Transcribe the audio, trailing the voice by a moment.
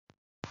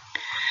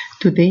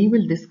Today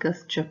we'll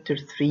discuss chapter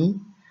 3.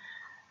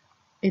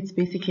 It's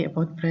basically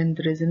about brand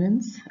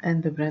resonance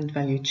and the brand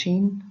value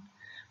chain.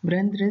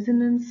 Brand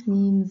resonance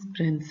means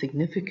brand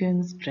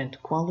significance, brand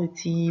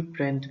quality,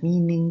 brand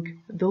meaning.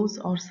 Those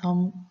are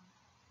some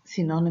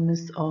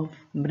synonyms of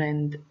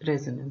brand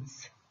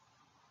resonance.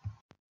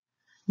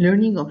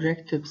 Learning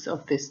objectives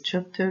of this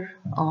chapter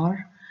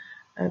are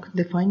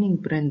defining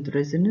brand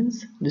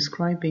resonance,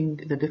 describing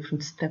the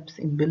different steps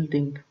in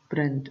building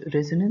brand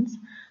resonance,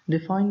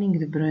 defining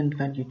the brand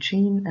value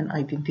chain, and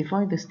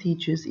identify the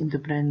stages in the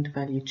brand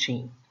value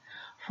chain.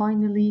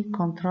 Finally,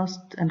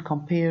 contrast and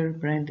compare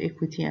brand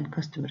equity and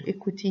customer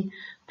equity.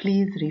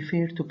 Please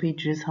refer to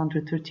pages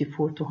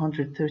 134 to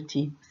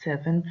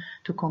 137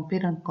 to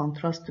compare and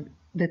contrast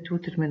the two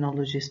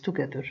terminologies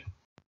together.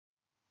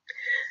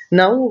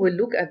 Now we will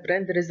look at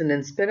brand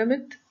resonance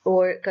pyramid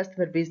or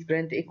customer-based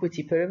brand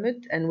equity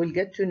pyramid, and we'll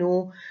get to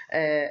know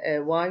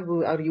why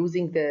we are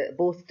using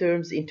both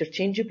terms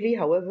interchangeably.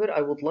 However, I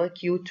would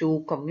like you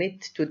to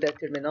commit to the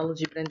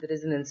terminology brand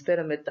resonance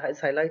pyramid as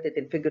highlighted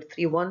in figure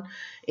 3.1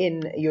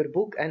 in your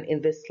book and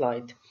in this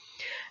slide.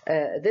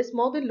 This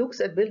model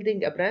looks at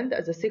building a brand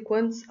as a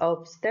sequence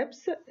of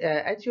steps.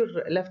 At your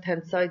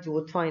left-hand side, you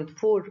would find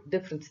 4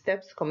 different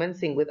steps,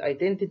 commencing with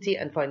identity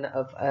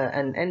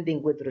and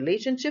ending with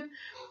relationship.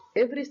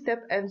 Every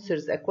step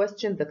answers a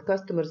question that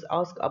customers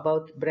ask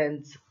about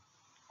brands.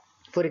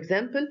 For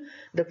example,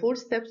 the 4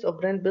 steps of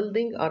brand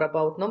building are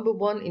about: number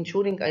 1,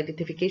 ensuring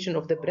identification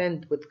of the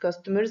brand with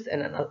customers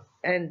and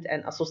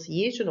an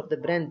association of the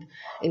brand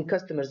in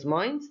customers'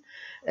 minds.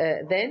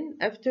 Then,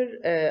 after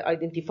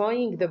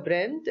identifying the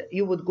brand,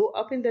 you would go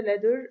up in the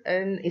ladder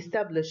and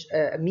establish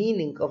a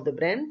meaning of the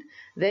brand.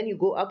 Then you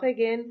go up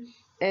again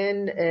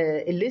and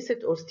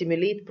elicit or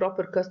stimulate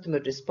proper customer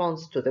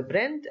response to the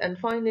brand, and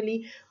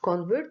finally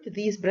convert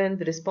these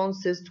brand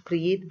responses to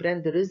create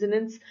brand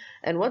resonance.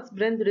 And what's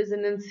brand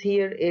resonance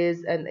here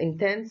is an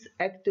intense,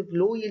 active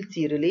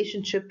loyalty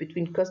relationship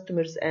between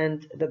customers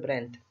and the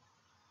brand.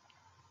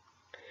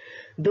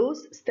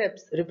 Those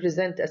steps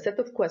represent a set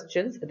of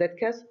questions that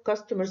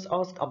customers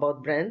ask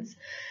about brands.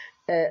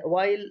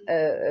 While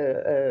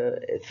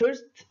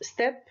first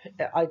step,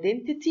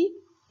 identity,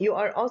 you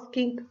are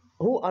asking,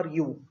 who are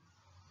you?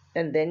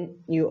 And then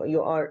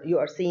you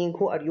are saying,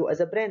 who are you as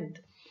a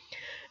brand?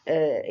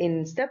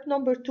 In step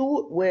number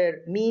 2,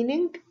 where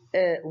meaning,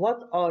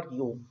 what are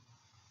you?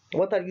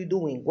 What are you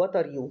doing? What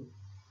are you?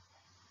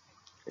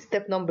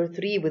 Step number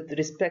 3, with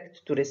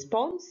respect to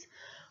response,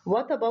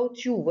 what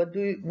about you? What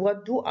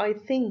do I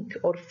think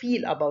or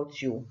feel about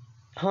you?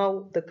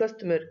 How the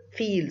customer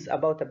feels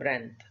about a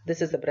brand.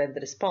 This is a brand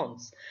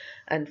response.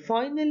 And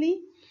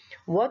finally,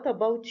 what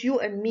about you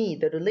and me,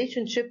 the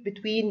relationship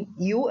between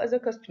you as a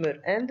customer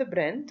and the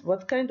brand?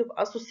 What kind of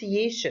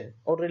association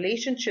or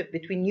relationship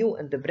between you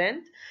and the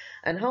brand?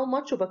 And how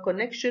much of a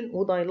connection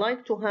would I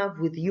like to have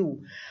with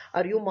you?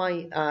 Are you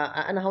my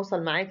أنا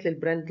هوصل معاك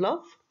للبراند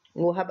love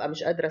وهبقى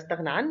مش قادرة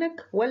استغنى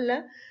عنك،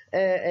 ولا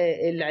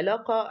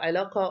العلاقة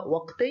علاقة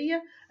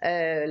وقتية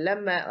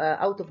لما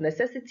out of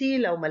necessity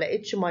لو ما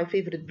لقيتش my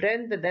favorite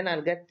brand then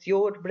I'll get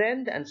your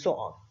brand, and so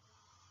on.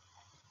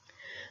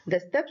 The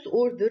steps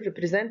order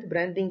represent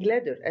branding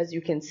ladder. As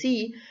you can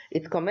see,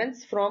 it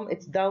commences from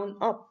its down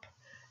up.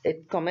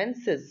 It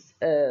commences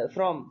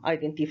from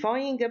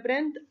identifying a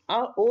brand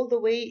all the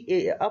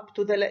way up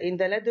to in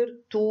the ladder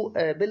to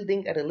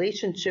building a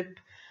relationship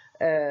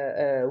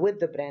with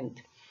the brand.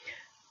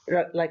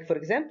 Like, for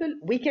example,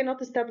 we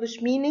cannot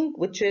establish meaning,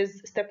 which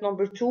is step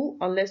number 2,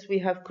 unless we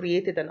have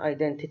created an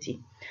identity.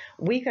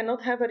 We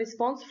cannot have a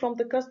response from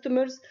the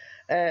customers.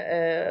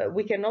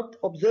 We cannot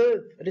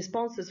observe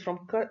responses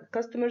from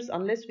customers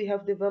unless we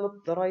have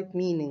developed the right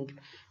meaning.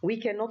 We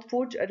cannot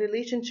forge a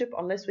relationship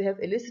unless we have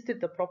elicited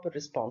the proper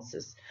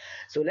responses.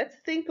 So let's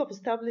think of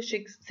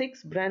establishing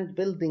 6 brand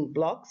building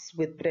blocks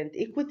with brand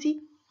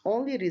equity,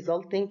 only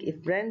resulting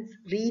if brands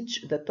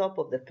reach the top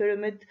of the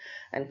pyramid.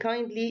 And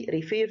kindly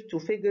refer to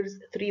figures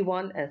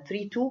 3.1 and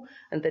 3.2,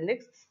 and the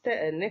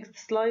next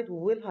slide we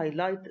will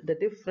highlight the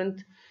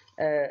different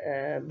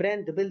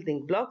brand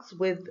building blocks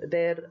with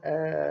their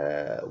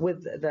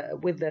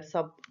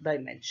sub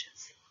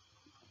dimensions.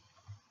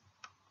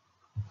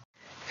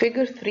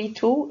 Figure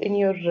 3.2 in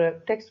your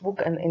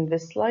textbook and in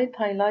this slide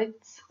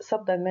highlights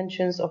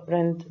sub-dimensions of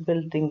brand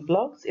building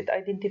blocks. It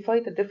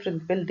identifies the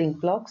different building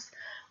blocks,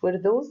 where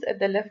those at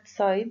the left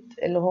side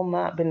اللي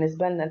هم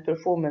بالنسبة لنا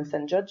performance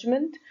and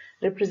judgment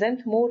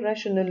represent more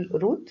rational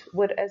root,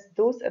 whereas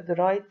those at the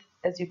right,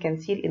 as you can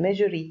see,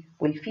 imagery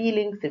with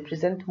feelings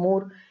represent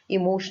more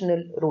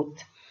emotional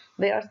root.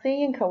 They are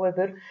saying,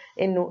 however,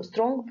 إنه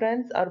strong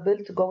brands are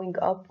built going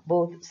up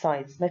both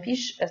sides.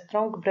 مفيش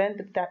strong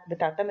brand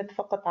بتعتمد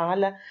فقط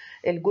على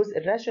الجزء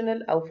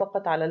الراشنال أو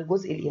فقط على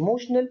الجزء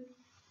الإيموشنال.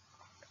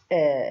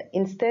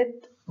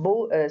 Instead,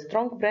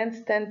 strong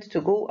brands tend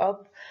to go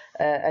up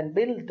and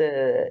build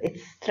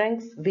its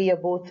strengths via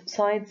both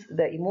sides,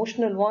 the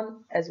emotional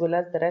one as well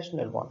as the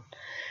rational one.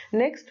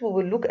 Next, we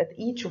will look at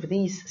each of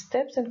these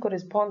steps and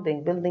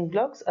corresponding building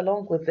blocks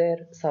along with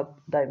their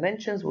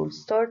sub-dimensions. We'll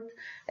start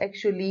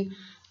actually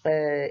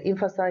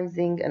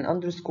emphasizing and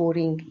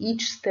underscoring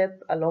each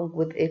step along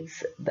with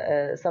its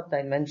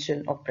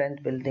subdimension of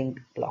brand building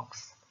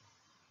blocks.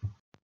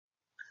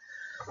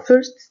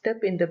 First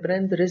step in the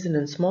brand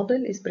resonance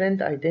model is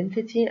brand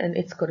identity and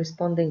its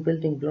corresponding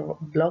building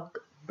block,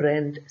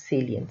 brand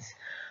salience.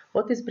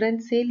 What is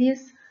brand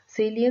salience?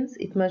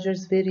 It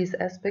measures various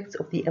aspects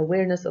of the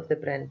awareness of the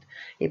brand.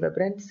 يبقى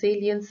brand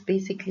salience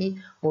basically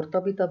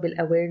مرتبطة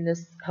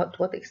بالawareness, to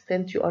what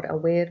extent you are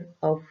aware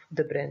of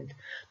the brand,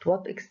 to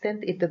what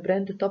extent is the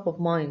brand top of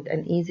mind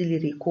and easily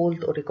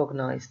recalled or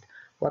recognized,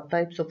 what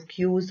types of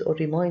cues or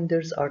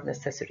reminders are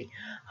necessary,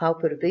 how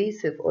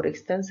pervasive or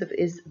extensive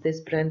is this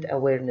brand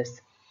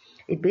awareness.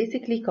 It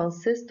basically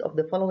consists of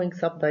the following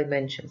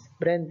subdimensions.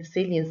 Brand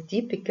salience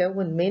دي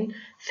بتتكون من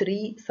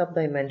 3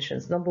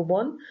 subdimensions. Number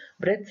 1,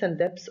 breadth and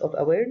depth of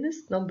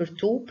awareness. Number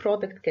 2,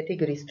 product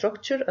category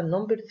structure. And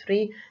number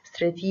 3,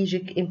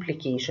 strategic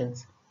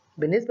implications.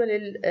 بالنسبة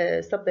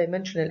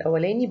للsubdimension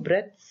الأولاني,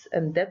 breadth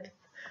and depth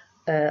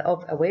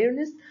of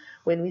awareness.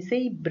 When we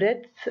say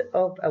breadth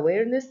of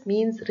awareness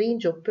means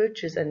range of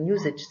purchase and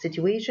usage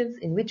situations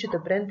in which the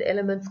brand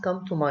elements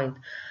come to mind.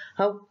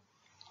 How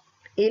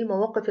ايه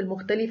المواقف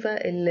المختلفة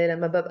اللي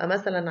لما ببقى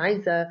مثلا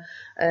عايزة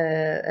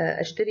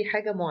اشتري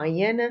حاجة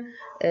معينة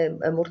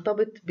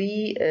مرتبط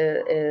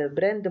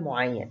ببراند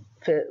معين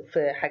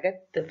في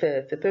حاجات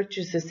في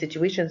purchase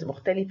situations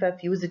مختلفة،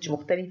 في usage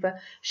مختلفة،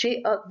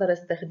 شيء اقدر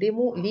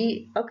استخدمه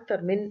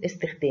لأكتر من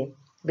استخدام.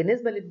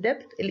 بالنسبة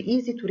للدبت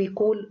easy to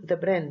recall the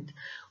brand،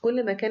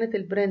 كل ما كانت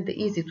البراند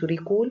easy to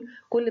recall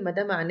كل ما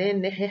ده معناه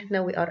ان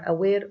احنا we are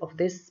aware of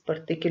this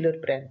particular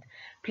brand.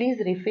 Please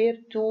refer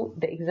to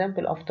the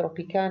example of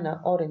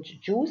Tropicana orange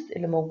juice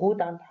اللي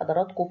موجود عند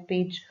حضراتكم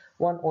في page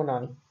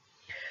 109.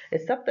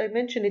 السب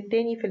دايمنشن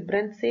الثاني في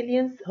البراند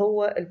سيلينس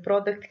هو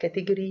البرودكت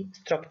كاتيجوري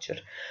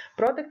ستراكشر.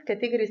 برودكت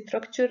كاتيجوري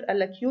ستراكشر قال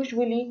لك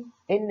usually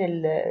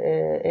ان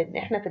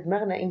احنا في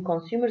دماغنا in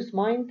consumers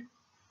mind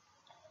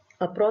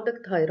a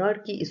product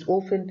hierarchy is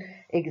often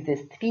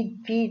exist.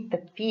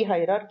 في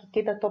hierarchy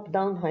كده top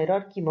down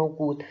hierarchy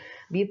موجود،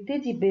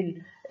 بيبتدي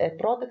بال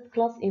product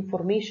class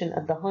information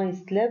at the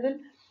highest level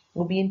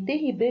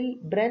وبينتهي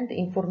بالbrand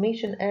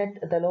information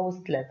at the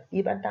lowest level.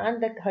 يبقى انت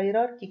عندك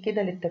hierarchy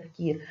كده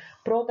للتفكير،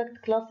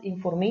 product class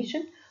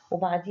information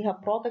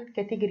وبعديها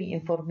product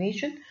category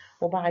information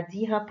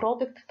وبعديها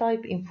product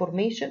type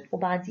information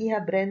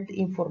وبعديها brand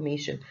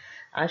information.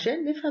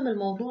 عشان نفهم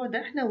الموضوع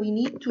ده احنا we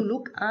need to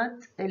look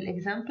at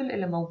الexample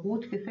اللي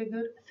موجود في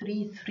figure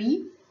 3.3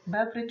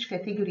 beverage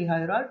category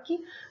hierarchy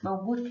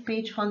موجود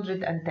في page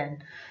 110.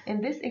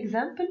 in this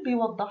example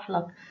بيوضح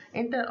لك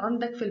انت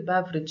عندك في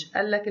البافريج،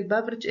 قال لك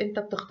البافريج انت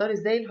بتختار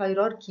ازاي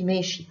الهيراركي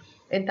ماشي،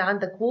 انت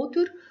عندك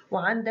water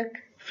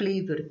وعندك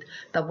flavored.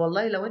 طب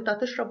والله لو انت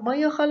هتشرب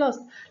ميه خلاص،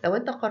 لو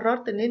انت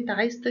قررت ان انت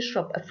عايز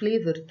تشرب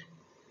flavored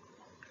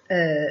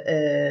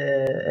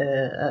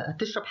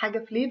تشرب حاجه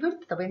فليفرد،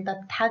 طب انت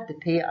هتحدد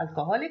هي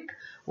الكحوليك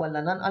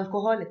ولا نون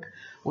الكحوليك،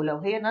 ولو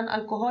هي نون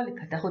الكحوليك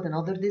هتاخد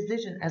another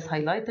decision as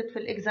highlighted في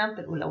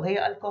الاكزامبل، ولو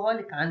هي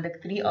الكحوليك عندك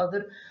 3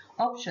 other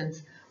options.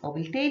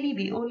 وبالتالي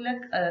بيقول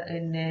لك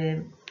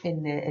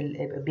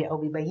او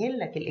بيبين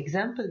لك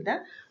الاكزامبل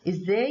ده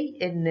ازاي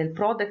ان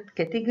البرودكت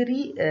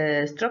كاتيجوري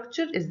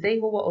ستراكشر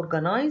ازاي هو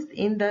organized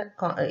in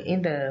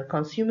the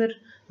consumer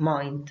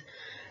mind.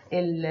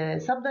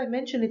 السب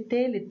دايمنشن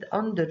الثالث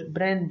under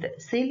brand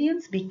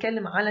salience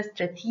بيتكلم على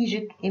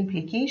strategic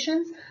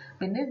implications.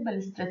 بالنسبة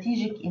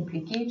للstrategic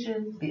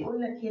implications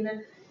بيقول لك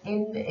هنا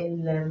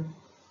ان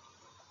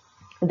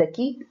the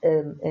key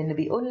ان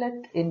بيقول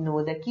لك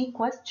انه the key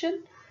question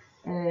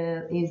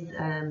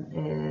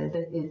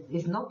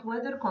is not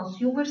whether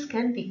consumers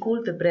can be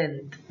called the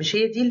brand. مش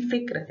هي دي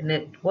الفكرة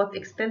ان what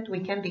extent we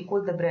can be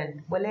called the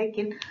brand،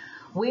 ولكن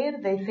where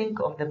they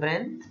think of the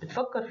brand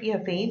بتفكر فيها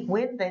فين،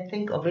 when they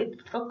think of it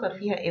بتفكر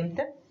فيها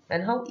امتى،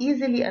 and how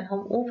easily and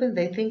how often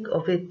they think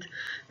of it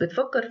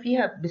بتفكر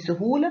فيها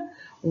بسهولة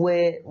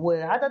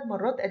وعدد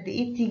مرات قد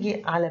ايه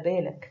بتيجي على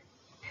بالك.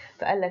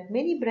 فقال لك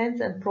many brands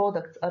and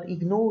products are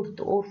ignored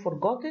or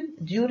forgotten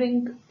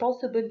during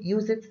possible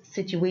usage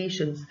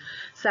situations.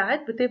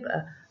 ساعات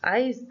بتبقى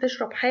عايز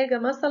تشرب حاجة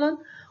مثلا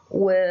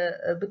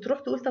وبتروح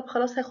تقول طب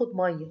خلاص هاخد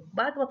ميه،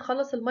 بعد ما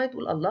تخلص الميه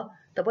تقول الله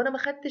طب انا ما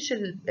خدتش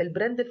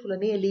البراند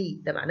الفلانيه ليه؟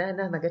 ده معناها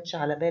انها ما جاتش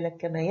على بالك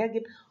كما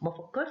يجب، ما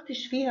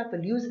فكرتش فيها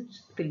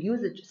في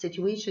اليوزج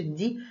سيتويشن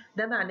دي،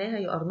 ده معناها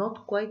you are not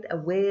quite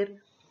aware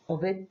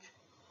of it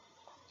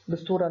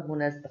بالصوره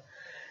المناسبه.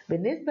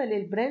 بالنسبه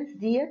للبراندز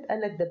ديت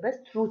قال لك the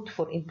best route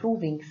for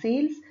improving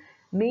sales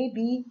may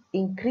be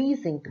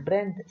increasing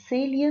brand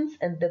salience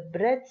and the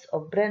breadth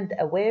of brand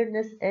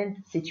awareness and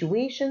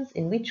situations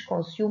in which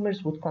consumers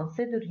would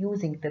consider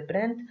using the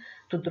brand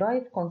to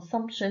drive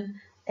consumption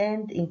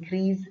and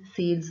increase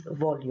sales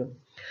volume.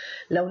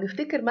 لو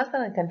نفتكر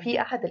مثلا كان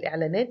في احد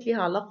الاعلانات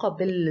ليها علاقه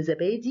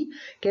بالزبادي،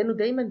 كانوا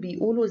دايما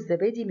بيقولوا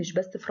الزبادي مش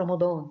بس في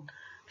رمضان،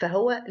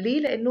 فهو ليه؟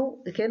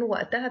 لانه كانوا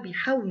وقتها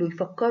بيحاولوا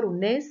يفكروا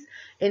الناس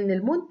ان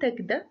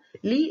المنتج ده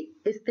ليه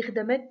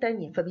استخدامات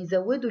تانية،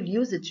 فبيزودوا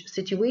اليوزج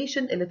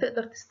سيتويشن اللي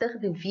تقدر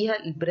تستخدم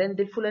فيها البراند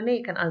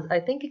الفلانيه. كان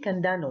اي ثينك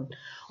كان دانون،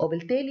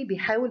 وبالتالي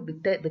بيحاول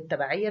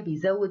بالتبعيه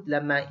بيزود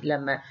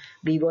لما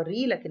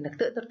بيوري لك انك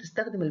تقدر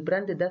تستخدم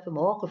البراند ده في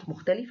مواقف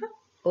مختلفه،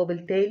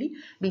 وبالتالي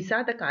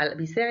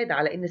بيساعد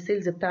على ان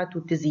السيلز بتاعته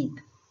تزيد.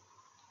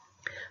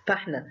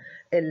 فاحنا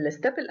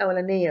الستيب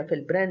الاولانيه في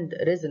البراند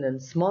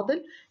ريزونانس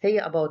موديل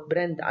هي about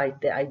براند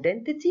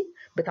ايدنتيتي،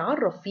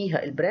 بتعرف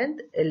فيها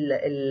البراند.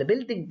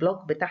 البيلدينج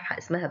بلوك بتاعها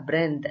اسمها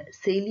براند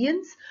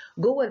سيلينس.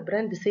 جوه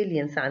البراند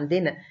سيلينس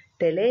عندنا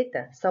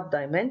 3 سب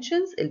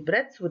دايمنشنز: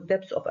 البريدث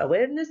والدبث اوف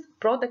اويرنس،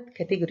 برودكت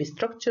كاتيجوري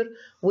ستراكشر،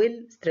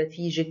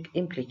 والستراتيجيك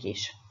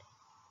امبليكيشن.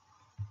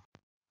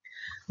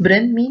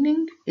 Brand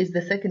meaning is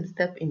the second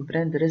step in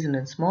brand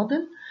resonance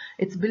model.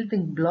 Its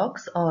building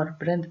blocks are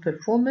brand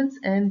performance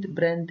and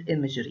brand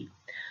imagery.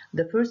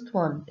 The first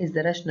one is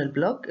the rational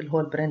block اللي هو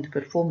البراند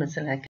performance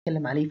اللي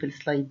هنتكلم عليه في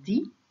السلايد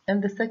دي.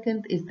 And the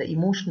second is the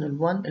emotional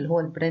one اللي هو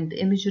البراند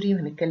imagery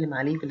وهنتكلم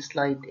عليه في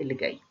السلايد اللي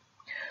جاي.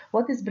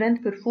 What is brand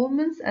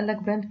performance؟ قال لك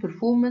brand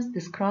performance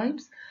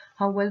describes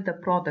how well the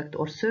product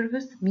or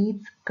service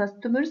meets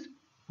customers'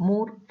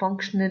 more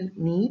functional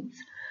needs.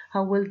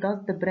 How well does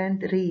the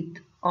brand rate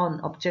on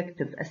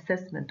objective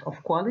assessment of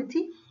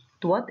quality?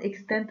 To what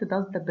extent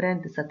does the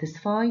brand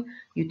satisfy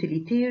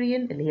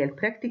utilitarian اللي هي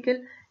practical,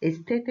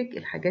 aesthetic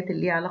الحاجات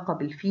اللي ليها علاقة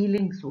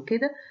بالفيلينجز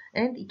وكده,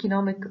 and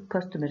economic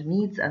customer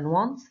needs and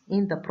wants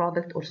in the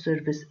product or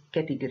service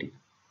category.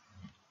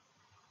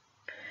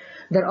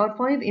 There are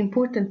 5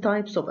 important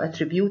types of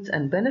attributes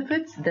and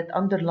benefits that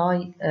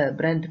underlie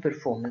brand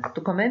performance.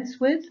 To commence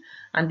with,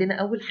 عندنا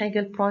أول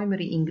حاجة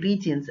primary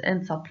ingredients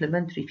and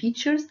supplementary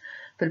features.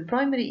 في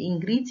primary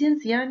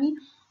ingredients يعني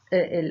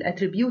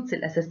الاتريبيوتس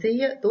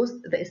الأساسية, those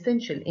the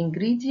essential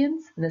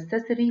ingredients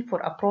necessary for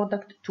a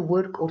product to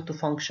work or to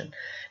function.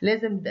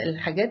 لازم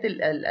الحاجات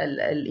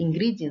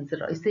الانجريدينتس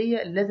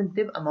الرئيسية اللي لازم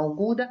تبقى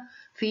موجودة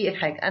في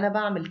الحاجة. أنا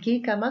بعمل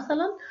كيكة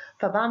مثلا،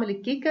 فبعمل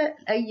الكيكة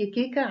أي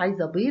كيكة،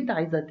 عايزة بيض،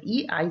 عايزة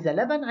دقيق، عايزة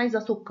لبن، عايزة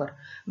سكر.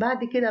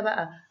 بعد كده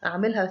بقى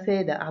أعملها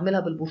سادة، أعملها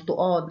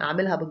بالبرتقال،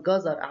 أعملها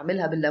بالجزر،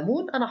 أعملها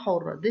بالليمون، أنا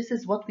حرة. This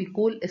is what we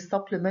call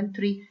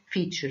supplementary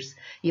features.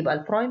 يبقى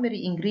ال primary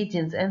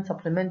ingredients and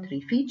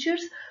supplementary features.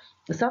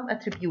 Some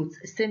attributes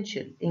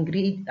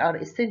are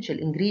essential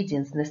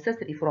ingredients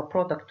necessary for a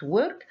product to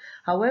work.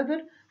 However,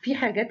 في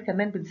حاجات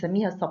كمان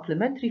بنسميها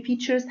supplementary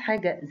features،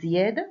 حاجة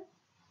زيادة،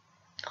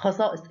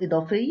 خصائص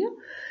إضافية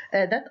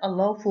that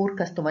allow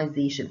for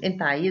customization.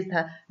 أنت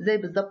عايزها زي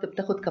بالظبط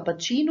بتاخد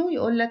كابتشينو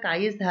يقول لك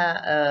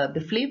عايزها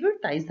بفليفر،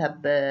 عايزها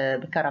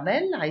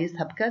بكراميل،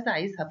 عايزها بكذا،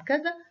 عايزها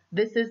بكذا.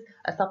 This is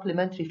a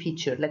supplementary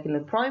feature. لكن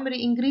ال primary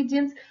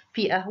ingredients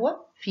في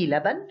قهوة، في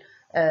لبن،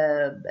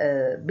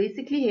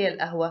 basically هي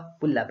القهوة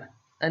واللبن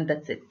and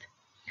that's it.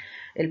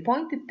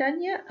 البوينت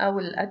الثانية أو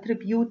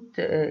الاتريبيوت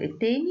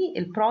الثاني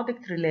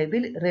البرودكت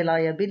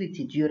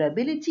reliability,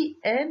 durability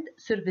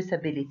and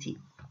serviceability.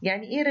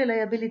 يعني إيه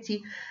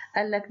reliability؟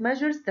 قال لك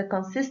measures the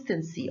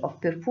consistency of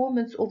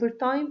performance over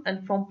time and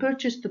from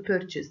purchase to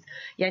purchase.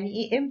 يعني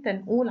إيه إمتى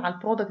نقول على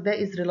البرودكت ده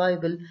is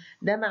reliable؟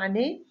 ده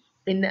معناه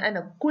إن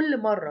أنا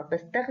كل مرة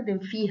بستخدم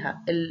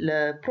فيها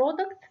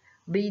البرودكت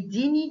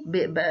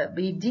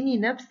بيديني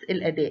نفس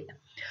الأداء.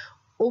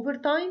 over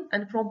time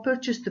and from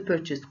purchase to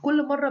purchase.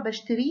 كل مرة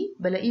بشتريه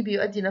بلاقيه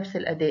بيؤدي نفس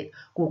الأداء،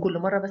 وكل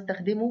مرة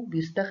بستخدمه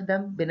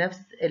بيستخدم بنفس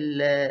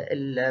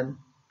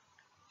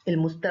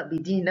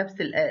بيديني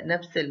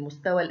نفس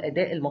المستوى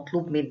الأداء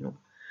المطلوب منه.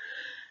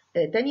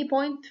 تاني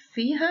point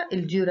فيها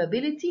ال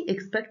durability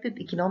expected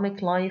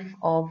economic life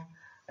of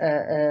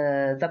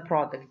the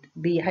product.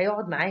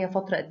 هيقعد معايا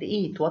فترة قد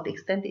إيه؟ to what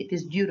extent it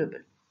is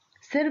durable.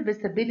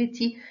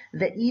 Serviceability,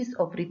 the ease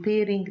of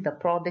repairing the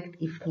product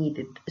if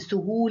needed.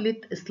 سهولة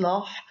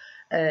إصلاح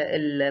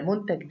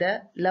المنتج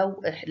ده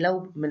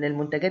لو من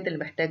المنتجات اللي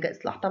محتاجة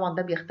إصلاح. طبعا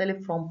ده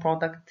بيختلف from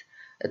product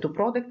to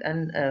product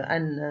and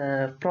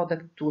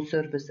product to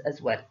service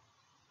as well.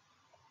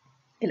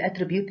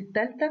 الاتريبيوت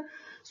الثالثة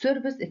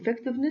service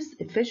effectiveness,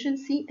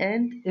 efficiency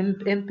and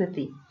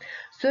empathy.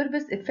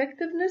 Service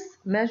effectiveness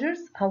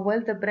measures how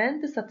well the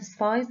brand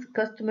satisfies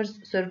customers'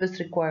 service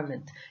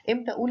requirement.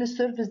 امتى اقول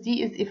السيرفيس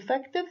دي is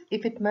effective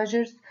if it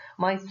measures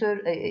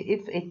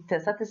if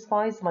it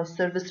satisfies my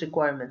service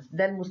requirements.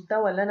 ده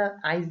المستوى اللي انا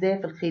عايزاه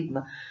في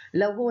الخدمة.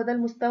 لو هو ده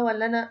المستوى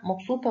اللي انا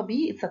مبسوطة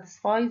بيه it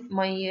satisfies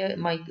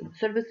my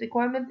service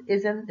requirement,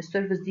 إذن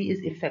السيرفيس دي is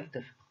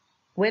effective.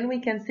 When we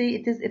can say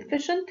it is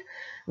efficient,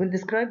 we'll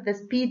describe the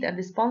speed and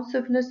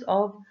responsiveness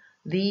of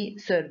the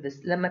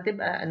service. لما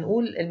تبقى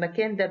نقول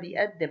المكان ده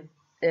بيقدم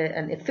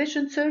an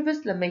efficient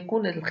service لما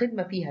يكون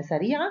الخدمة فيها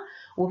سريعة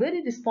و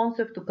very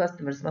responsive to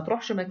customers. ما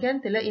تروحش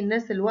مكان تلاقي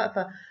الناس اللي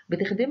واقفة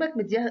بتخدمك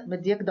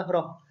مدياك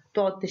ظهرها،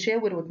 تقعد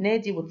تشاور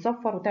وتنادي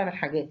وتصفر وتعمل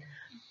حاجات.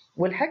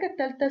 والحاجة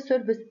الثالثة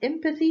service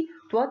empathy,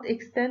 to what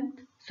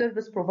extent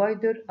service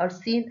provider are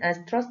seen as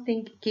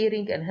trusting,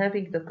 caring and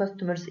having the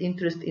customer's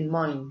interest in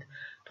mind.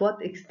 To what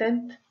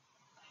extent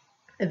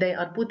they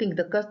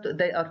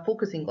are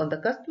focusing on the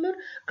customer.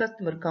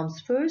 Customer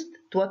comes first.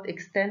 To what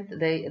extent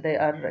they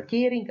are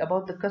caring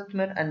about the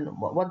customer and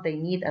what they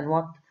need and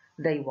what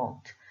they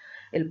want.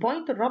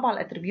 البوينت الرابعه،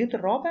 الاتريبيوت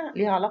الرابع،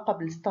 ليها علاقه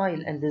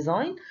بالستايل اند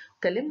ديزاين.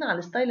 اتكلمنا على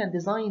الستايل اند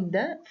ديزاين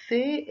ده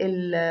في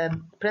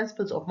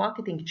Principles of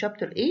Marketing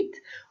Chapter 8.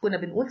 كنا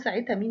بنقول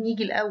ساعتها مين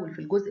يجي الاول في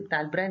الجزء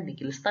بتاع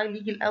البراندنج، الستايل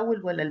يجي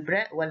الاول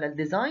ولا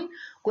الديزاين.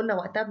 كنا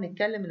وقتها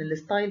بنتكلم ان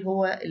الستايل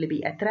هو اللي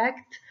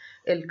بيأتراكت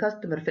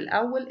الكاستمر في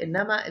الاول،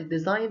 انما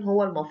الديزاين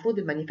هو المفروض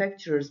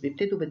المانيفاكتشرز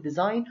بيبتدوا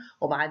بالديزاين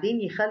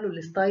وبعدين يخلوا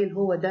الستايل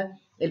هو ده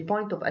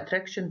البوينت اوف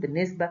اتراكشن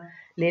بالنسبه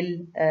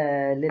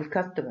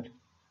للكاستمر.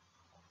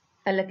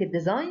 قال لك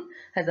الديزاين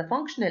has a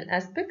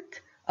functional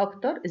aspect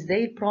اكتر،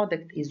 ازاي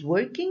البرودكت is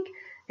working،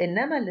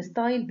 انما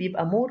الستايل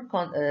بيبقى more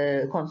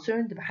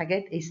concerned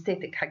بحاجات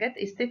aesthetic. حاجات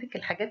aesthetic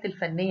الحاجات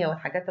الفنيه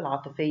والحاجات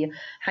العاطفيه،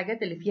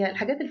 الحاجات اللي فيها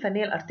الحاجات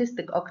الفنيه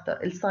الارتستيك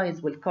اكتر،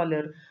 السايز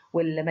والكولر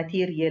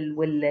والماتيريال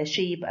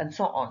والشيب and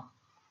so on.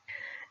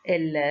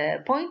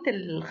 البوينت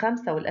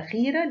الخامسه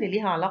والاخيره اللي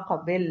ليها علاقه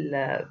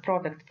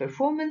بالبرودكت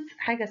بيرفورمانس،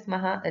 حاجه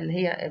اسمها اللي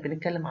هي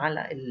بنتكلم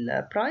على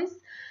البرايس.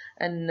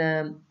 and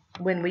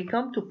when we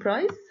come to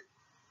price,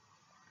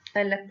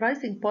 قال لك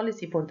pricing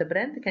policy for the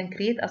brand can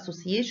create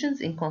associations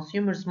in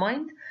consumers'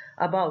 mind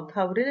about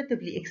how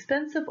relatively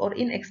expensive or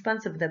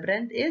inexpensive the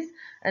brand is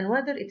and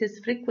whether it is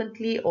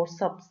frequently or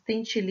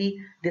substantially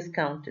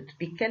discounted.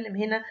 بيتكلم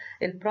هنا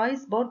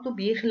البرايس برضو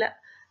بيخلق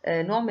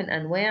نوع من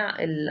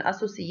انواع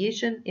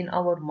الاسوسيشن in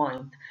our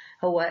mind.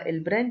 هو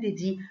البراند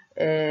دي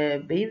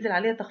بينزل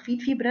عليها تخفيض،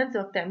 في براندز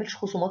ما بتعملش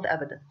خصومات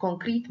ابدا.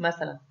 كونكريت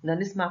مثلا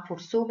نسمع for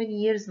so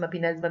many years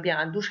ما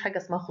بيعندوش حاجه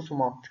اسمها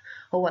خصومات،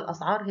 هو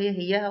الاسعار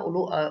هيها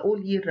all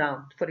year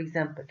round. for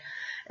example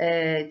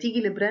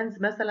تيجي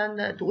لبراندز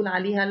مثلا تقول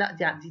عليها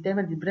لا دي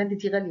دايما دي البراند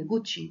دي غاليه،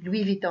 جوتشي،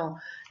 لوي فيتون،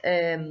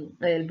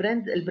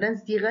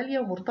 البراندز دي غاليه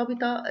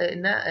ومرتبطه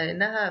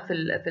انها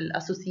في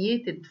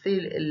الاسوسييتد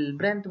في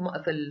البراند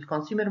في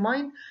الكونسيومر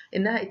مايند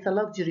انها اتس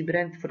لاكجري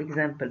براند فور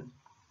اكزامبل.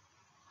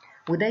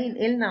 وده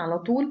ينقلنا على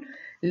طول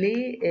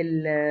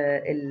لل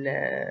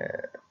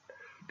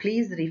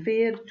please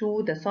refer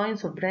to the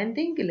science of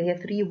branding اللي هي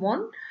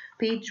 3.1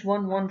 page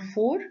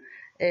 114.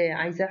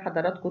 عايزاه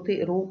حضراتكم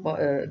تقروا،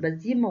 بس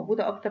دي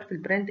موجوده اكتر في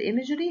البراند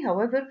ايمجري.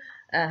 however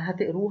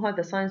هتقروها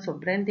the science of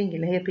branding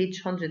اللي هي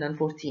page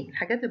 114.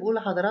 الحاجات اللي بقول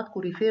لحضراتكم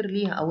ريفير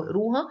ليها او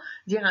اقروها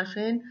دي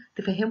عشان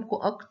تفهمكم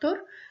اكتر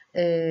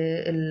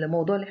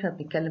الموضوع اللي احنا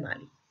بنتكلم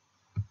عليه.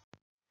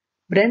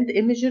 Brand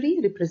imagery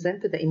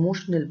represent the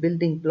emotional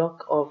building block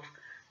of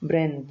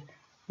brand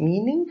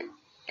meaning.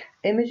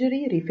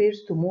 Imagery refers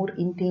to more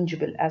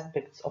intangible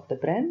aspects of the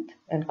brand,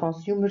 and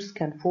consumers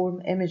can form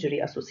imagery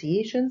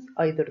associations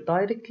either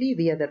directly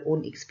via their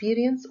own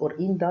experience or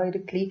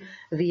indirectly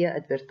via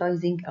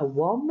advertising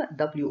أو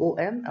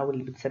WOM أو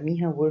اللي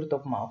بنسميها word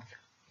of mouth.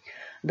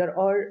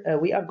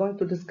 We are going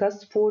to discuss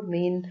four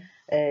main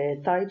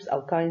types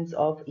or kinds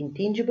of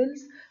intangibles.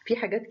 في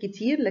حاجات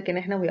كتير لكن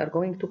احنا we are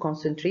going to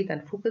concentrate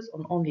and focus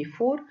on only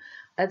four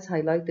as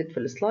highlighted في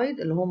السلايد،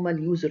 اللي هم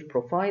اليوزر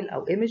بروفايل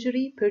أو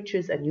imagery,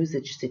 purchase and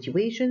usage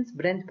situations,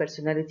 brand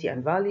personality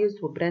and values,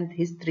 وbrand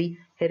history,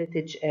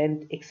 heritage and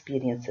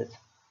experiences.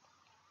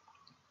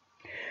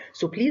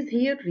 So please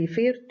here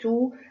refer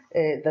to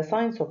the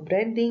science of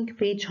branding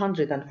page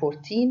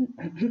 114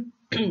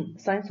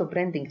 science of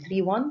branding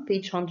 3.1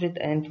 page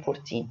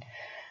 114.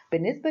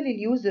 بالنسبة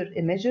للuser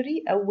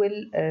imagery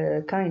أول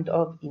kind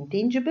of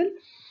intangible,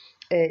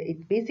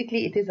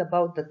 it is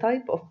about the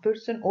type of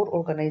person or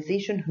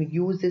organization who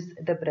uses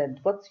the brand.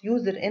 What's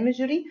user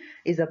imagery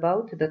is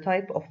about the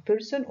type of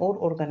person or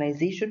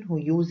organization who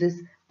uses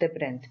the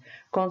brand.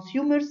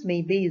 Consumers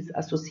may base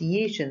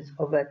associations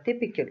of a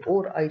typical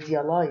or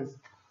idealized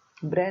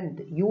brand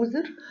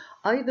user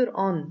either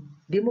on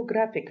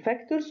demographic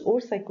factors or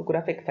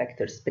psychographic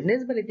factors.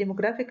 بالنسبة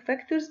للdemographic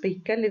factors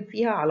بيتكلم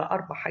فيها على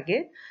 4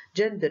 حاجات: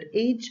 gender,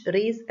 age,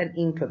 race and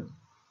income.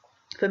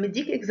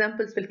 فمديك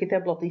examples في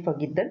الكتاب لطيفة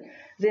جدا،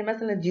 زي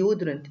مثلا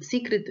deodorant.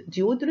 secret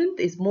deodorant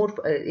is more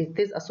it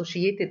is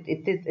associated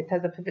it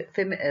has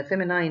a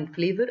feminine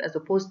flavor as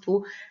opposed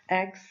to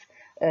Axe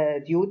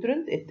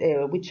deodorant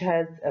which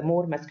has a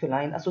more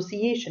masculine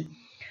association.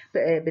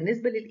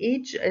 بالنسبة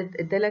للإيج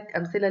ادالك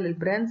أمثلة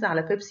للبراندز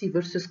على بيبسي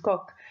versus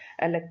كوك.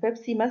 قال لك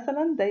بيبسي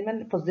مثلا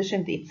دايما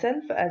positioned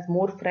itself as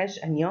more fresh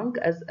and young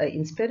as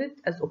in spirit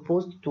as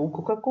opposed to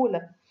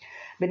كوكاكولا.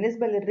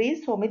 بالنسبة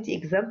للريس هو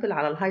مدي example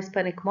على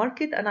الهايسبانيك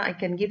ماركت. أنا I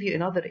can give you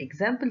another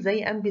example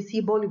زي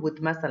MBC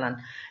Bollywood مثلا.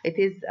 It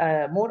is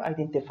more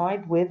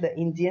identified with the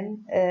Indian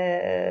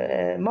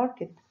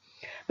market.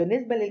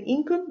 بالنسبة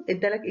للإنكم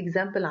ادالك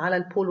example على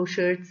البولو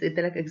شيرتس،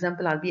 ادالك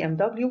example على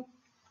BMW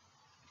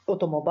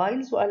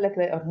automobiles، وقال لك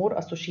they are more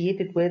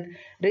associated with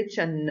rich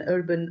and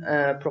urban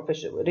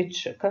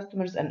rich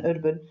customers and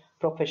urban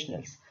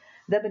professionals.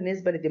 ده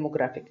بالنسبة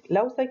للديموغرافيك.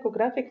 لو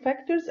psychographic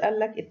factors قال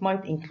لك it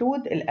might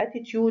include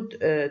attitude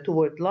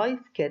toward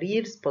life,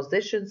 careers,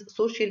 positions,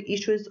 social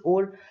issues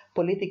or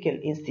political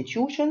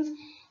institutions.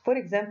 For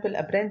example,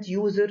 a brand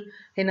user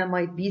هنا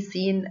might be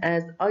seen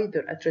as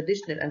either a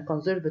traditional and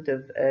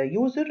conservative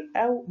user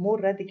أو more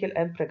radical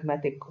and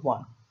pragmatic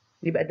one.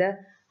 يبقى ده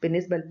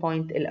بالنسبة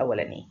للpoint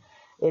الأولاني.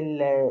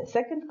 ال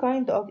second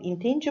kind of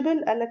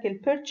intangible قال لك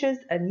ال purchase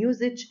and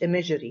usage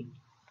imagery.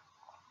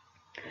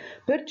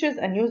 Purchase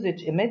and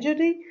usage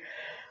imagery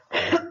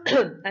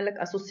قال لك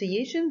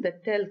association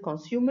that tell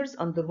consumers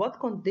under what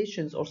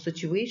conditions or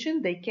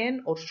situation they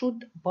can or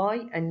should buy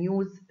and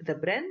use the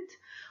brand.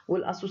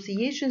 Well,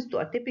 associations to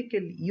a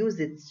typical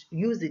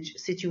usage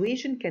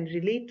situation can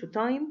relate to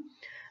time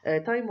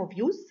of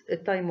use,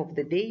 time of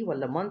the day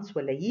ولا months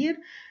ولا year,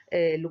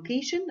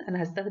 location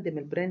أنا هستخدم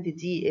البراند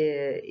دي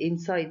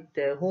inside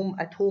home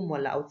at home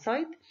ولا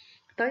outside,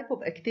 type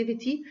of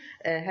activity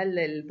هل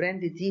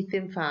البراند دي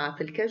تنفع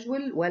في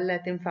الكاجوال ولا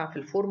تنفع في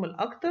الفورمال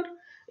أكتر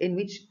in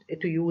which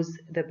to use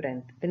the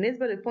brand.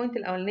 بالنسبة للpoint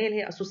الأولانية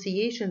اللي هي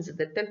associations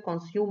that tell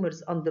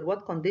consumers under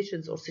what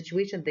conditions or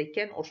situation they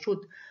can or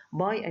should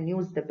buy and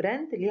use the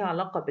brand ليها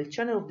علاقة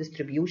بالchannel of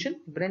distribution.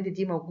 البراند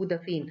دي موجودة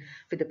فين؟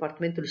 في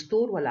departmental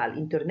store ولا على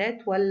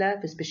الإنترنت ولا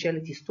في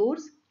specialty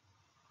stores.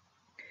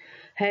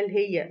 هل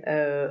هي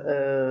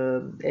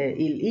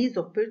ease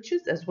of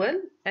purchase as well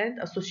and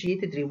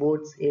associated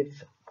rewards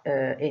if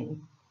any.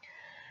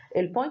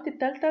 البوينت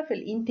الثالثة في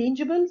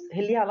الانتانجبلز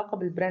اللي ليها علاقة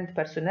بالبراند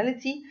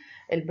personality.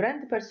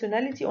 البراند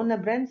personality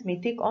قلنا brands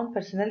may take on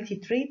personality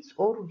traits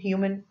or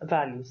human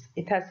values.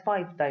 It has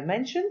 5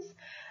 dimensions.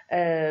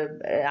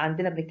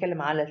 عندنا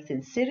بنتكلم على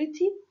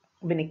sincerity،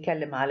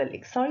 بنتكلم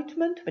على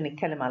excitement،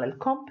 بنتكلم على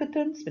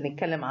competence،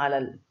 بنتكلم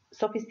على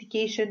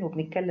sophistication،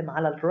 وبنتكلم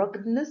على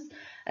ruggedness.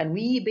 And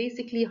we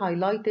basically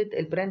highlighted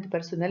البراند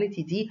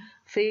personality دي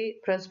في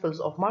principles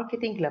of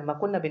marketing لما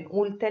كنا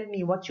بنقول tell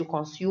me what you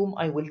consume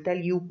I will tell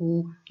you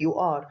who you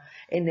are.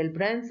 ان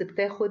البراندز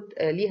بتاخد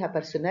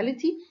ليها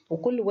personality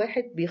وكل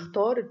واحد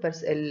بيختار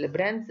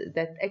البراندز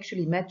that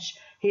actually match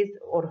his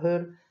or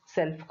her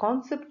self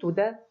concept.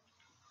 وده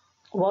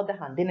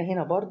واضح عندنا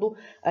هنا برضو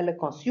قال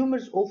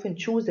consumers often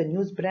choose and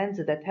use brands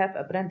that have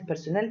a brand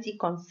personality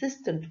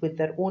consistent with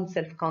their own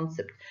self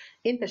concept.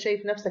 انت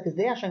شايف نفسك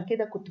ازاي؟ عشان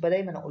كده كنت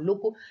دايما اقول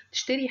لكم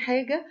تشتري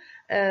حاجه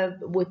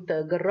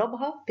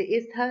وتجربها،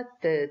 تقيسها،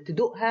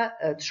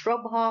 تدوقها،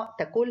 تشربها،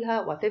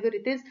 تاكلها، whatever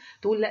it is،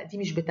 تقول لا دي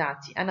مش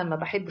بتاعتي، انا ما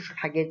بحبش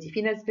الحاجات دي.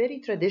 في ناس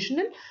very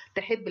traditional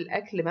تحب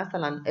الاكل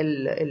مثلا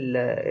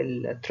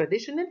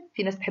التراديشنال،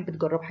 في ناس تحب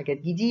تجرب حاجات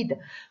جديده،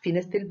 في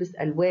ناس تلبس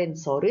الوان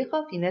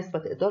صارخه، في ناس ما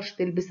تقدرش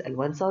تلبس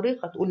الوان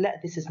صارخه تقول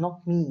لا this is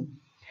not me.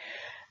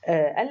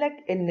 قال لك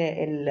ان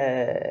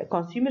ال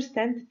consumers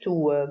tend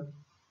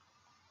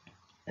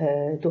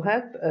to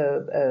have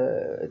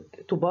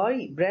to buy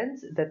brands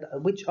that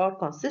which are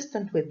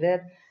consistent with their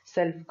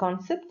self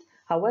concept.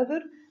 However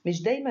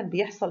مش دايما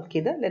بيحصل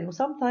كده لانه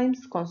sometimes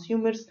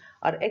consumers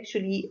are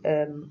actually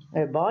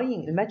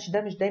buying الماتش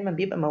ده مش دايما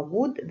بيبقى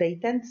موجود. They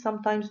tend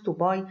sometimes to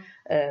buy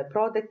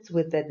products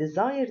with the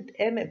desired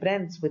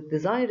brands with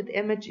desired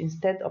image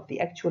instead of the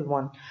actual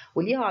one.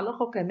 وليها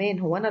علاقة كمان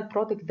هو أنا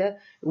البرودكت ده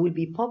will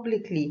be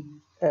publicly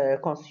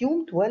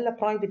consumed ولا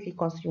privately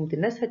consumed.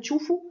 الناس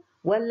هتشوفه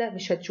ولا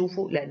مش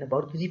هتشوفه، لان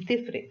برضو دي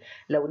بتفرق.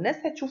 لو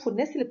الناس هتشوفه،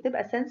 الناس اللي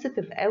بتبقى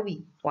سنسيتيف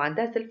قوي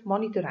وعندها سيلف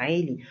مونيتور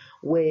عالي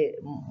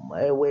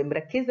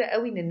ومركزه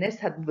قوي ان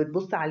الناس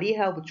بتبص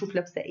عليها وبتشوف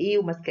لابسه ايه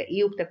وماسكه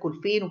ايه وبتاكل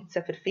فين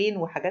وبتسافر فين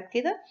وحاجات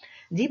كده،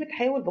 دي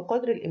بتحاول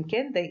بقدر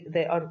الامكان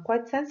they are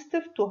quite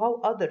sensitive to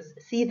how others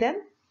see them.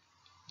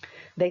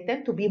 They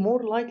tend to be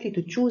more likely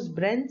to choose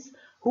brands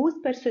whose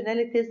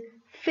personalities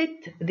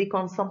fit the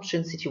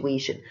consumption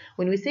situation.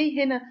 When we say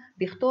هنا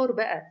بيختار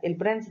بقى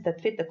البراندز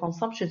that fit the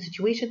consumption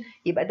situation،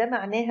 يبقى ده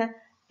معناها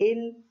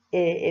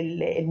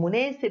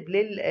المناسب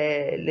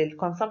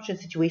للconsumption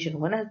situation.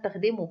 وانا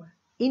هستخدمه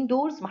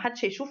indoors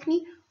محدش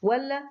هيشوفني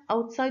ولا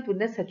outside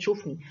والناس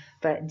هتشوفني،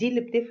 فدي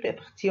اللي بتفرق في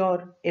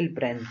اختيار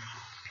البراند.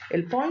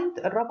 البوينت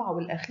الرابعة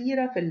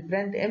والأخيرة في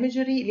البراند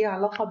imagery ليها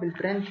علاقة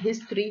بالبراند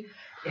history,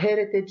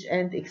 heritage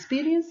and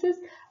experiences.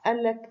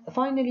 قال لك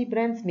finally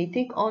brands may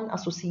take on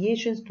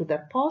associations to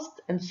their past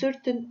and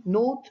certain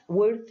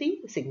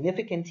noteworthy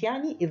significant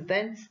يعني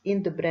events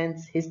in the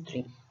brand's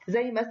history.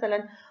 زي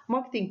مثلا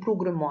ماركتينج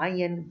بروجرام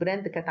معين،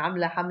 براند كانت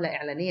عامله حمله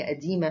اعلانيه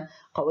قديمه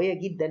قويه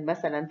جدا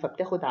مثلا،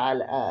 فبتاخد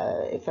على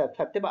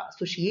فبتبقى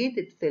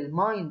associated في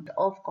المايند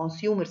اوف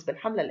consumers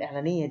بالحمله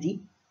الاعلانيه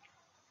دي.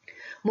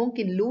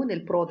 ممكن لون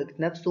البرودكت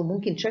نفسه،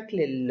 ممكن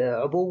شكل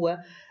العبوة،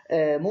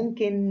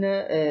 ممكن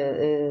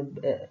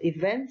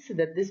events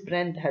that this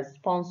brand has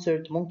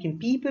sponsored، ممكن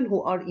people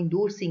who are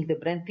endorsing the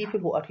brand, people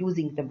who are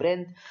using the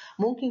brand،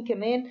 ممكن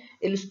كمان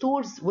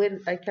الستورز where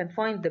I can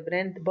find the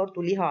brand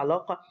برضو ليها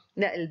علاقة.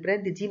 لا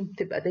البراند دي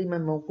بتبقى دايما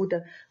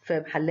موجودة في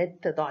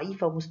محلات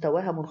ضعيفة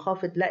ومستواها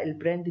منخفض، لا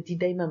البراند دي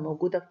دايما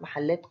موجودة في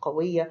محلات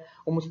قوية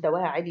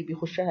ومستواها عالي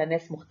بيخشها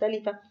ناس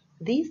مختلفة.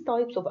 These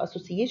types of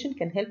association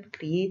can help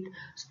create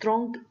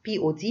strong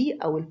POD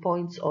أو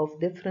points of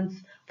difference،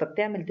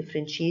 فبتعمل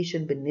differentiation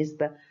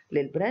بالنسبة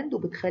للبراند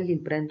وبتخلي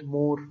البراند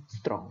more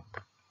strong.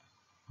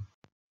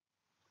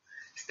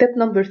 Step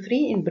number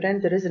 3 in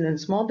brand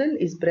resonance model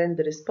is brand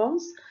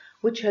response.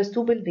 which has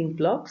two building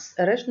blocks,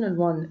 a rational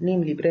one,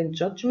 namely brand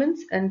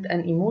judgments, and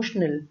an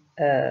emotional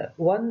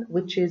one,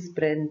 which is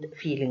brand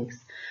feelings.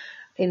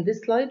 In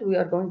this slide, we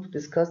are going to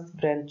discuss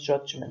brand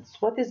judgments.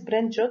 What is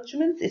brand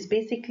judgments? It's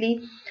basically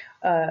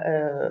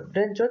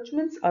brand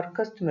judgments are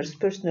customers'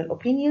 personal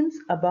opinions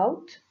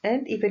about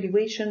and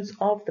evaluations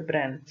of the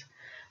brand,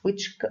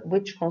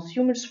 which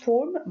consumers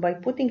form by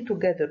putting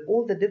together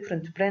all the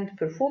different brand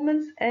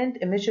performance and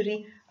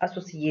imagery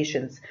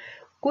associations.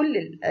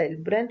 كل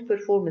البراند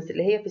بيرفورمانس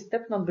اللي هي في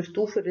ستيب نمبر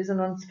 2 في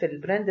الريزونانس في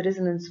البراند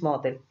ريزونانس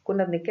موديل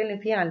كنا بنتكلم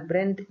فيه على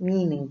البراند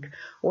مينينج،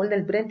 وقلنا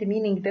البراند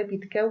مينينج ده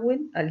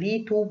بيتكون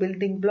ليه تو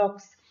بيلدينج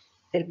بلوكس،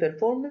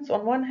 البرفورمانس on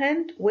one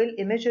hand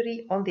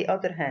والايماجري on the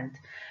other hand.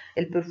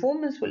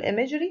 البرفورمانس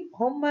والايماجري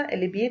هما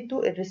اللي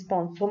بيدوا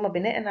الريسبونس، هما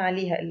بناء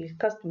عليها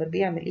الكاستمر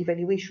بيعمل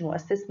ايفالويشن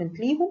واسسمنت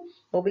ليهم،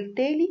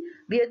 وبالتالي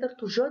بيقدر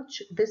تو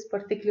جادج this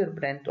particular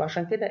brand.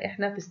 وعشان كده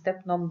احنا في ستيب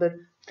نمبر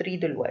 3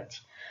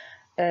 دلوقتي.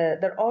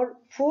 There are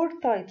 4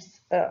 types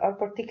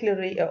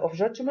of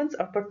judgments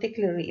are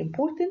particularly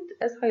important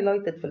as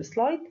highlighted في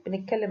السلايد.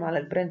 بنتكلم على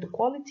البراند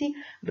quality,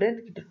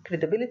 brand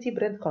credibility,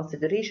 brand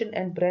consideration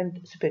and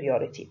brand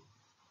superiority.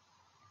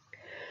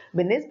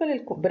 بالنسبة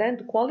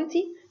للبراند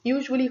quality,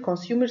 usually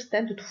consumers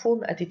tend to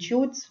form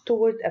attitudes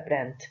toward a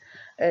brand.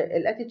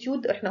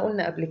 الاتيتيود احنا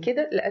قلنا قبل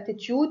كده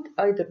الاتيتيود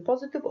either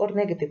positive or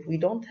negative. We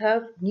don't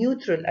have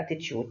neutral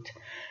attitude.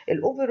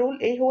 الاوفرول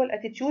ايه هو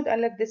الاتيتيود؟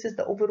 قال لك this is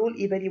the overall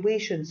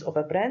evaluations of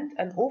a brand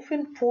and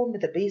often form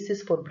the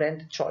basis for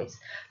brand choice.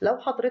 لو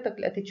حضرتك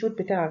الاتيتيود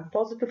بتاعك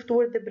positive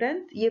toward the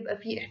brand يبقى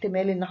في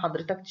احتمال ان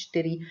حضرتك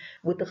تشتري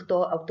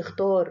وتختار او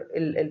تختار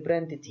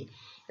البراند دي.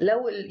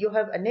 لو you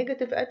have a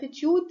negative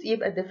attitude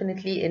يبقى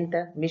definitely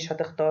انت مش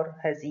هتختار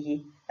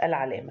هذه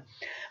العلامة.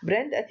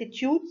 Brand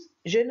attitudes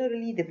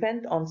generally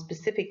depend on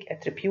specific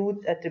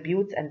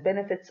attributes and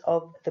benefits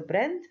of the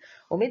brand.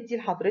 ومدي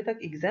لحضرتك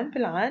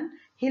example عن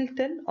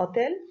هيلتون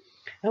اوتيل.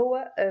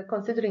 هو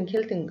considering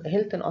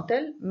Hilton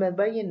Hotel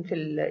مبين في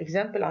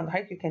الاكزامبل عند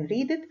حضرتك. you can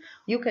read it.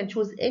 You can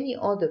choose any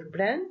other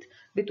brand.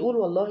 بتقول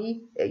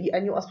والله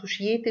and you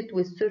associate it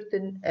with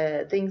certain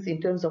things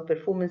in terms of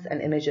performance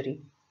and imagery.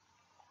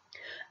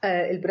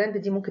 البراند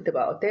دي ممكن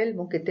تبقى اوتيل،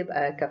 ممكن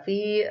تبقى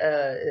كافيه،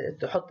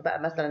 تحط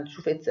بقى مثلا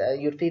تشوف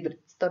your favorite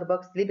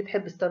ستاربكس. ليه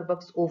بتحب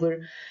ستاربكس اوفر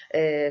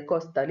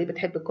كوستا؟ ليه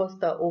بتحب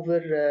كوستا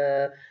اوفر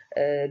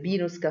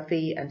بينوس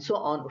كافيه and so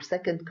on or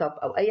second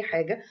cup او اي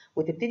حاجه،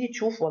 وتبتدي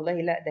تشوف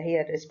والله لا ده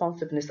هي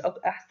responsiveness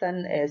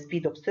احسن،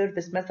 speed of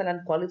service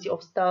مثلا، quality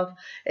of staff،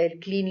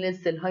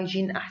 الكلينلس،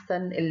 الهايجين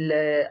احسن،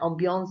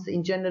 الامبيانس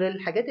ان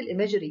جنرال، حاجات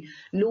الايماجري،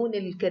 لون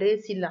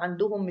الكراسي اللي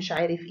عندهم مش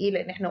عارف ايه،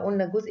 لان احنا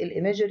قلنا جزء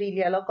الايماجري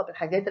ليه علاقه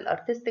بالحاجات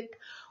الارتستيك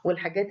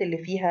والحاجات اللي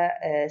فيها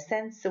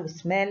sense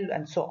وسمال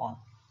and so on.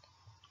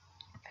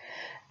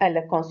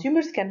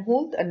 Consumers can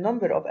hold a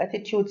number of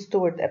attitudes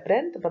toward a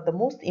brand, but the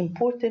most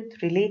important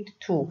relate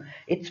to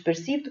its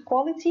perceived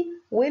quality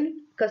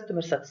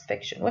والcustomer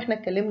satisfaction. واحنا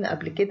اتكلمنا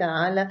قبل كده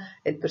على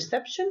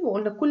البرسبشن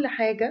وقلنا كل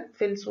حاجة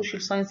في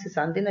السوشيال ساينسز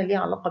عندنا ليها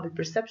علاقة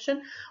بالبرسبشن.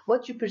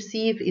 What you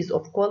perceive is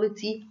of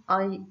quality,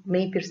 I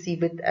may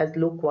perceive it as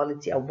low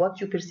quality, or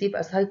what you perceive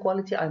as high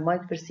quality, I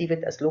might perceive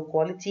it as low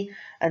quality,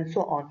 and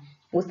so on.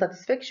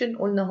 والsatisfaction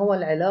قلنا هو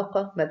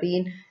العلاقة ما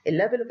بين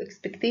level of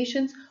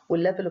expectations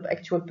level of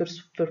actual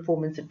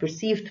performance,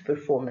 perceived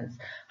performance.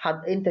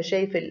 انت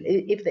شايف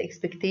if the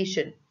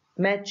expectation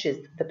matches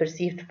the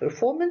perceived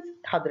performance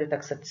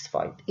حضرتك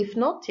satisfied. If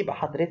not يبقى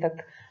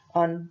حضرتك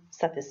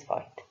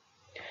unsatisfied.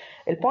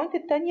 البوينت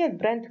الثانية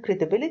brand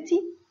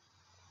credibility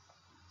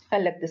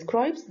قال لك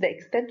describes the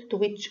extent to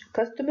which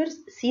customers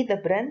see the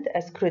brand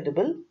as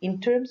credible in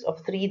terms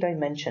of 3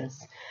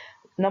 dimensions.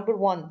 Number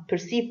 1,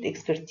 perceived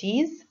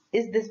expertise.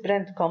 Is this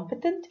brand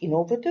competent,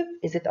 innovative?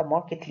 Is it a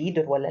market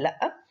leader ولا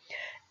لأ?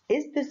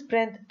 Is this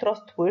brand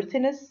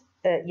trustworthiness?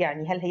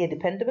 يعني هل هي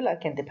dependable, I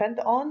can depend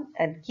on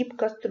and keep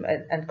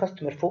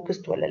customer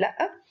focused ولا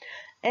لأ?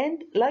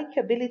 And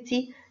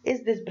likability, is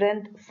this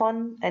brand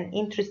fun and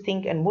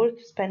interesting and worth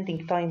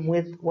spending time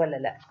with ولا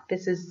لأ?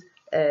 This is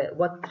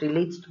what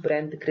relates to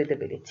brand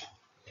credibility.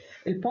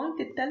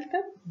 البوينت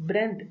الثالثة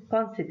brand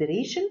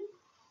consideration.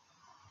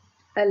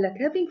 قال لك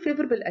having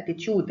favorable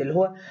attitude اللي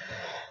هو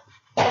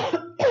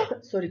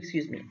sorry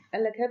excuse me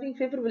قال لك having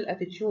favorable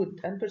attitude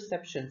and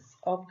perceptions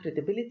of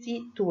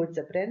credibility towards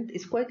a brand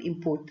is quite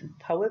important.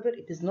 However,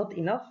 it is not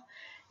enough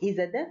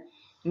إذا ده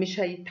مش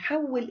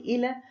هيتحول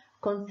إلى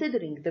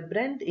considering the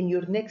brand in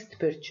your next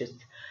purchase.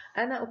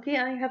 أنا okay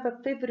I have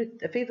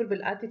a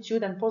favorable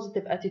attitude and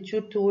positive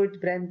attitude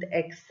toward brand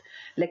X،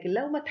 لكن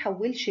لو ما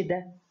تحولش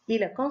ده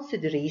إلى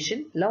consideration،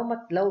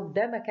 لو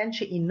ده ما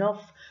كانش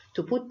enough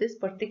to put this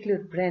particular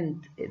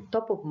brand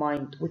top of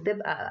mind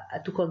وتبقى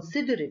to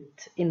consider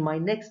it in my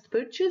next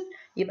purchase،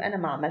 يبقى أنا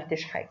ما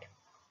عملتش حاجة.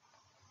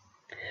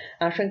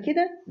 عشان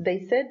كده they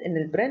said إن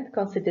البراند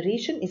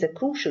consideration is a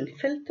crucial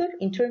filter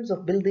in terms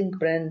of building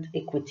brand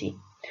equity.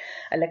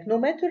 Like no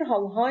matter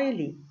how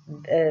highly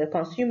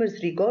consumers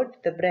regard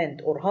the brand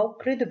or how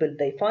credible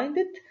they find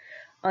it,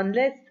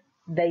 unless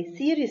they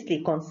seriously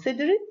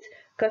consider it,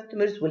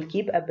 customers will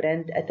keep a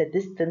brand at a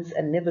distance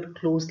and never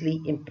closely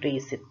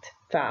embrace it.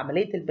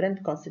 فعملية البراند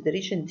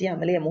consideration دي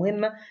عملية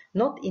مهمة.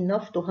 Not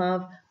enough to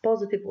have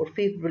positive or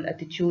favorable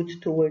attitude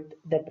toward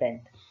the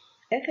brand.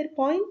 آخر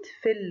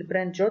point في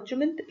البراند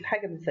judgment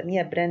الحاجة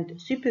بنسميها brand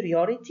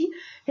superiority.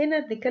 هنا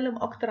بنتكلم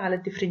أكتر على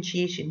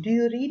differentiation. Do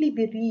you really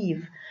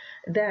believe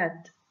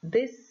that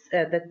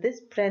this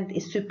brand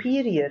is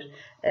superior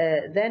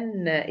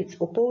than its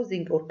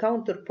opposing or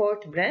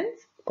counterpart brands,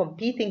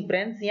 competing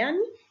brands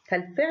يعني؟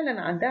 هل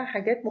فعلا عندها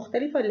حاجات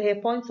مختلفة اللي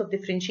هي points of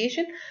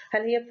differentiation؟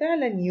 هل هي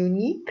فعلا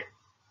unique؟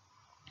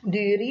 Do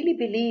you really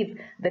believe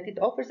that it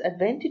offers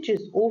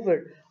advantages over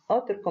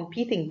other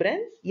competing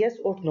brands? Yes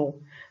or no.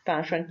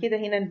 فعشان كده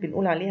هنا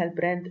بنقول عليها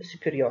البراند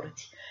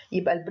superiority.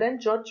 يبقى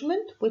البراند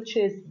judgment which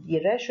is the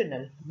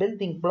rational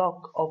building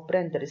block of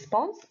brand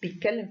response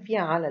بيتكلم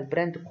فيها على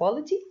البراند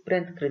quality,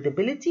 brand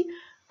credibility,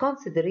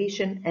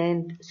 consideration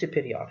and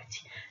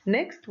superiority.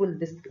 Next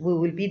we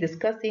will be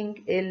discussing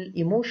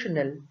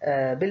emotional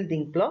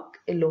building block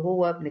اللي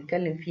هو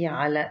بنتكلم فيه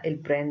على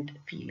البراند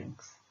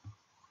feelings.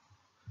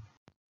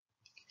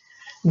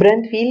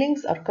 Brand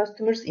feelings are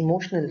customers'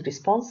 emotional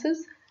responses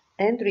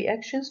and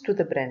reactions to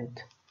the brand.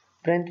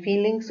 Brand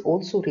feelings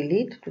also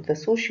relate to the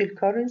social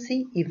currency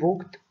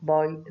evoked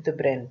by the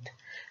brand.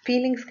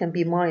 Feelings can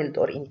be mild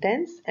or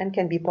intense and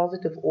can be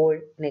positive or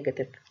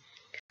negative.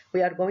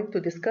 We are going to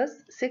discuss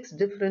 6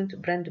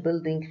 different brand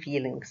building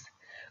feelings.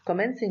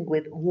 Commencing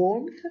with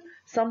warmth,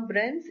 some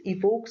brands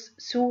evokes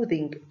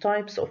soothing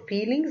types of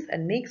feelings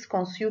and makes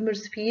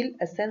consumers feel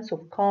a sense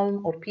of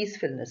calm or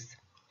peacefulness.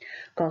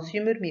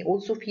 Consumer may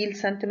also feel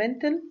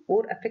sentimental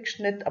or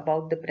affectionate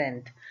about the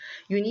brand.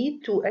 You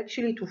need to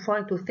actually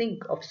to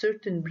think of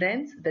certain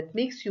brands that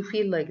makes you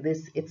feel like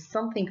this. It's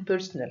something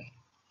personal.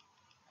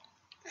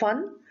 Fun,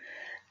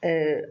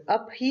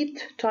 upbeat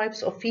types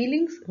of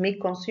feelings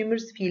make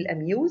consumers feel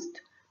amused,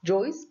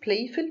 joyous,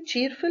 playful,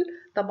 cheerful.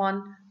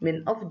 طبعا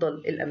من أفضل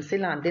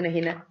الأمثلة عندنا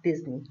هنا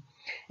ديزني.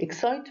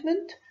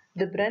 Excitement,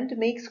 the brand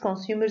makes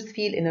consumers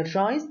feel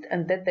energized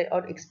and that they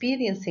are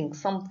experiencing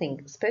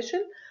something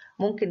special.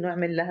 ممكن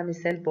نعمل لها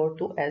مثال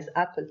برضو as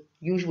Apple.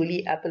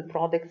 Usually Apple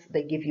products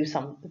they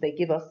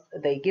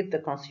give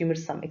the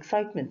consumers some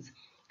excitement.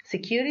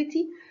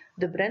 Security,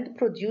 the brand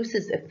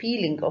produces a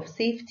feeling of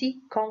safety,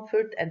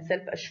 comfort and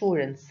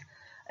self-assurance.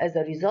 As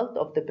a result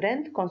of the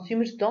brand,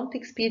 consumers don't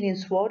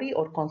experience worry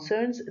or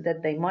concerns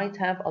that they might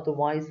have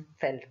otherwise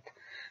felt.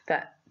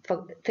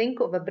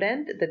 Think of a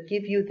brand that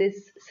gives you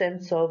this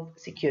sense of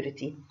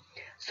security.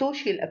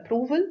 Social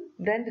approval,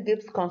 brand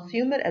gives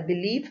consumer a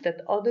belief that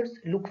others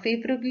look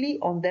favorably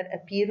on their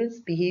appearance,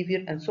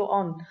 behavior and so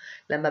on.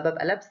 لما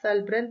ببقى لابسه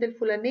البراند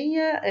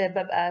الفلانيه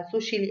ببقى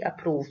socially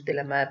approved.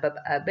 لما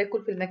ببقى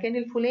باكل في المكان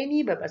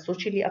الفلاني ببقى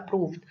socially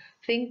approved.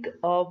 Think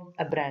of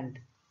a brand.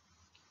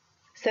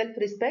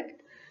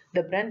 Self-respect,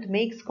 the brand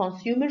makes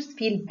consumers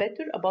feel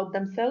better about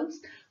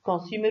themselves.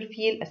 Consumers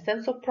feel a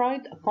sense of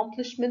pride,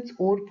 accomplishment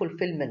or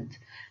fulfillment.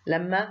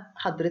 لما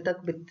حضرتك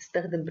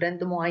بتستخدم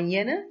براند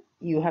معينة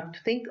you have to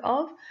think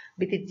of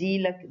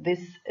بتديلك this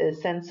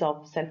sense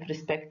of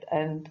self-respect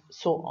and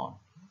so on.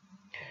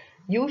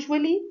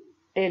 Usually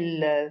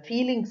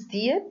feelings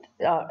ديت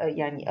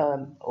يعني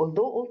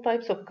although all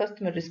types of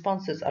customer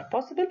responses are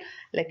possible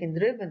لكن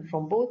driven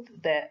from both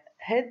the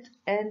head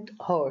and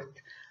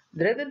heart.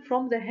 driven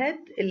from the head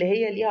اللي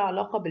هي ليها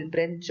علاقة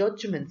بالبراند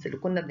judgments اللي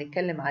كنا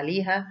بنتكلم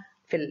عليها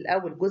في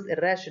الأول جزء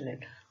الراشنال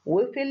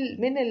وفي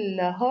من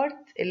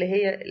الهارت اللي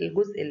هي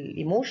الجزء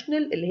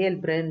الايموشنال اللي هي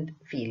البراند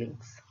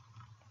feelings.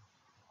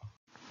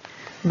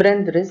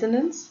 Brand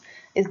resonance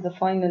is the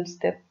final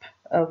step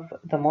of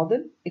the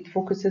model. It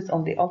focuses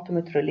on the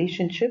ultimate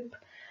relationship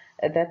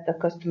that the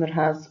customer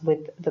has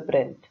with the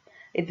brand.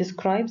 It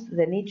describes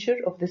the nature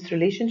of this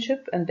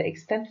relationship and the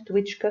extent to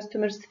which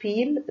customers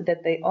feel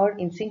that they are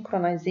in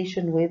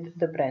synchronization with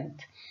the brand.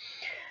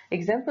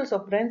 Examples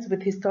of brands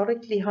with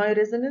historically high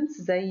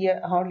resonance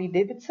زي Harley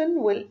Davidson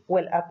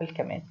والأبل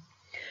كمان.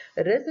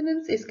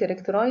 Resonance is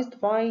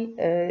characterized by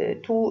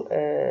two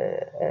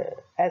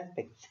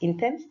aspects,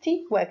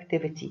 intensity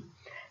وactivity.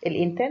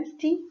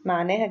 الintensity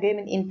معناها جاي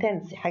من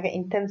intense حاجة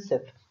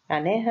intensive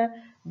معناها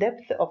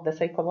depth of the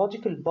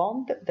psychological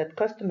bond that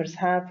customers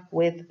have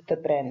with the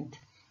brand.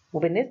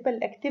 وبالنسبة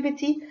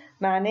للactivity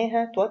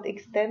معناها to what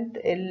extent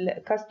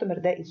الكاستمر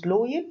ده is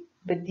loyal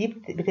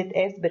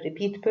بتتقاس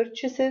بالrepeat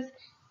purchases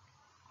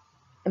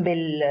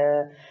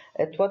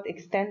to what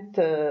extent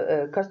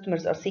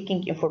customers are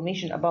seeking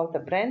information about the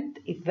brand,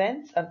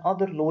 events and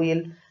other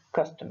loyal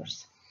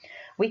customers.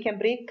 We can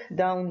break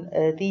down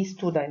these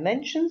two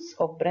dimensions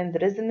of brand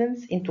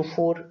resonance into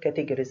 4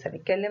 categories.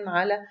 هنتكلم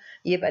على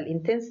يبقى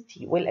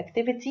الintensity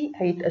والactivity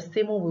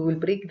هيتقسموا we will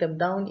break them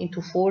down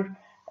into 4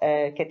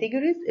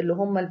 categories اللي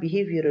هم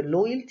behavioral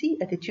loyalty,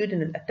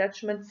 attitudinal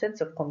attachment,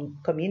 sense of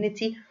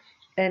community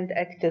and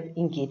active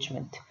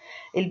engagement.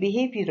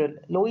 behavioral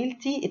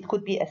loyalty it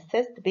could be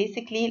assessed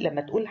basically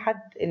لما تقول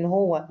حد ان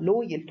هو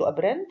loyal to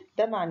a brand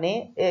ده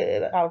معناه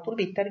على طول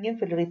بيترجم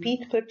في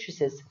repeat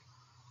purchases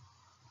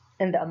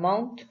and the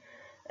amount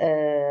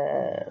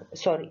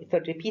for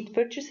repeat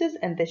purchases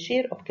and the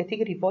share of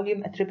category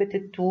volume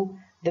attributed to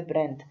the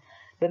brand.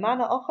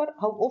 بمعنى آخر,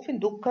 how often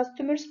do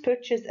customers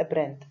purchase a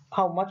brand?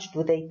 How much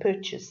do they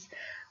purchase?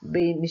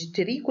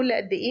 بنشتريه كل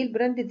قد إيه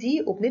البراند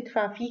دي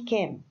وبندفع فيه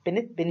كام؟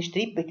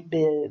 بنشتريه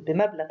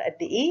بمبلغ قد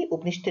إيه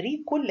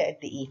وبنشتريه كل قد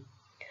إيه؟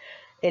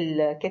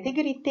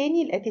 الكاتيجوري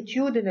الثاني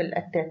الاتيتيودنال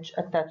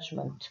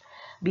attachment.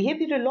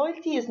 Behavioral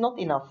loyalty is not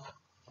enough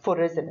for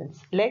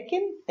resonance,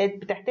 لكن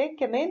بتحتاج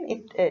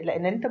كمان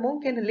لأن أنت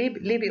ممكن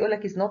ليه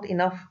بيقولك is not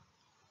enough؟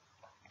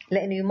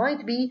 لأن you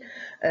might be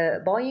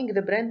buying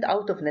the brand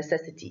out of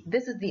necessity.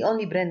 This is the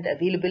only brand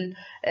available.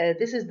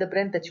 This is the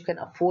brand that you can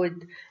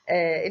afford.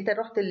 أنت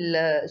رحت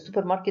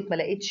السوبر ماركت ما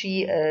لقيتش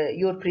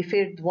your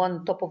preferred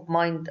one top of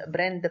mind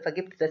brand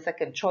فجبت the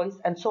second choice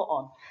and so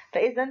on.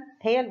 فإذا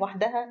هي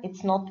لوحدها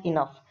it's not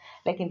enough.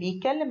 لكن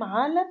بيتكلم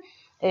على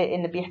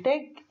إن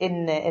بيحتاج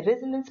إن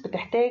الريزونانس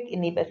بتحتاج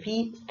إن يبقى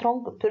فيه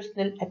strong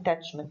personal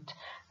attachment.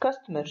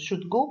 Customers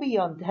should go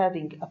beyond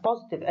having a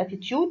positive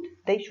attitude.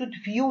 They should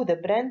view the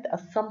brand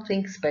as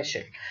something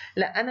special.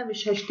 لا أنا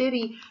مش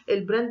هشتري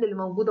البراند اللي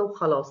موجودة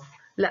وخلاص.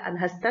 لا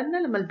أنا هستنى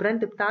لما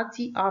البراند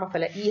بتاعتي أعرف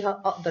ألاقيها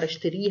أقدر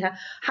أشتريها.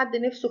 حد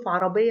نفسه في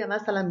عربية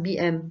مثلا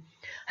BM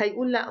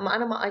هيقول لا ما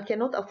أنا I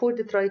cannot afford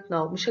it right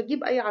now. مش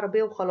هجيب أي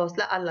عربية وخلاص.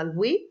 لا أنا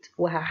الويت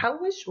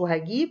وهحوش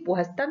وهجيب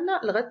وهستنى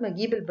لغاية ما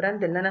أجيب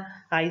البراند اللي أنا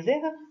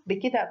عايزاها.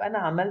 بكده أبقى أنا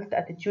عملت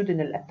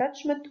attitudinal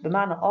attachment.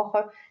 بمعنى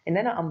آخر إن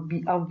أنا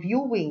I'm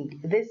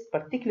viewing this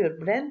particular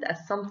brand as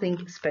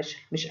something special.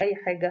 مش أي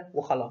حاجة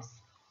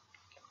وخلاص.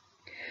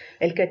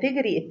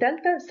 الكاتيجوري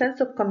الثالثة sense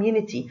of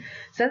community.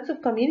 sense of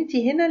community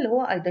هنا اللي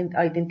هو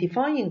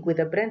identifying with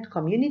a brand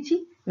community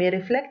may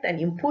reflect an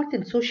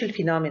important social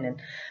phenomenon.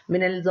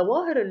 من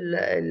الظواهر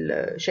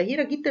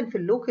الشهيرة جدا في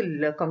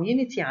اللوكال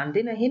كوميونتي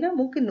عندنا هنا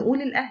ممكن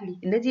نقول الأهلي،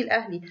 النادي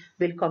الأهلي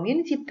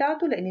بالكوميونتي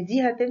بتاعته، لأن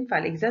دي هتنفع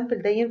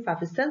الإكزامبل ده ينفع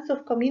في السنس اوف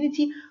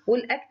كوميونتي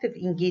والأكتيف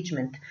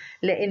انجيجمنت.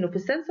 لأنه في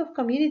السنس اوف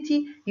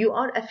كوميونتي you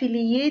are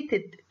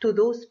affiliated to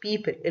those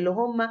people اللي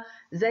هم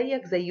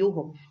زيك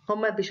زيهم،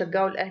 هم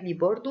بيشجعوا الأهلي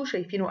برضو،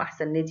 شايفينه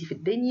أحسن نادي في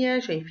الدنيا،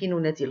 شايفينه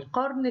نادي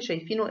القرن،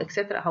 شايفينه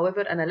etc.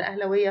 However أنا لا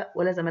أهلاوية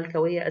ولا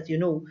زملكاوية as you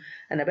know.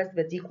 أنا بس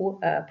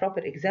بديكوا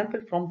proper example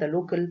from the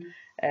local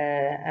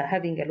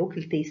having a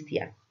local taste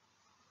يعني.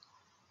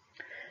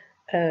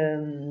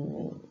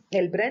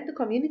 البراند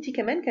كوميونتي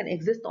كمان كان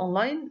exist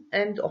online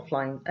and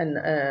offline and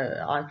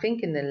I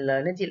think ان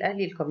النادي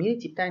الاهلي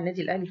الكوميونتي بتاع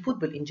النادي الاهلي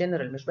فوتبول in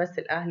general مش بس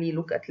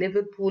الاهلي look at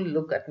Liverpool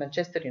look at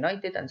Manchester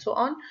United and so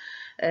on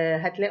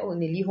هتلاقوا ان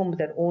ليهم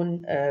their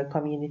own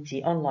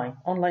community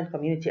online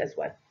community as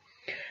well.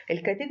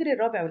 الكاتيجوري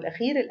الرابع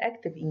والأخير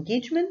الأكتيف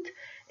انجيجمنت،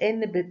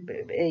 إن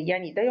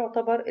يعني ده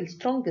يعتبر ال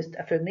strongest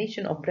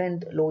affirmation of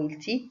brand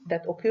loyalty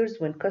that occurs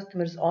when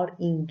customers are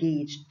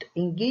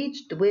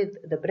engaged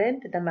with the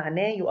brand. ده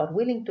معناه you are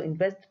willing to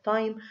invest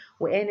time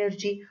و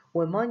energy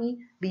و money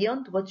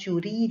beyond what you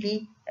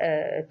really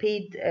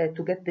paid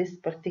to get this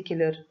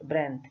particular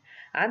brand.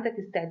 عندك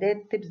استعداد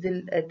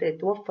تبذل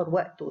توفر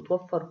وقت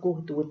وتوفر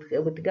جهد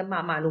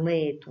وتجمع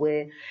معلومات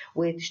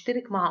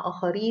وتشترك مع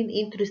آخرين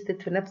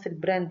interested في نفس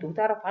البراند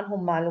وتعرف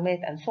عنهم معلومات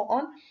and so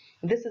on.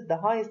 This is the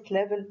highest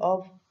level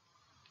of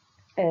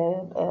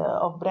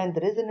brand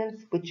resonance,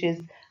 which is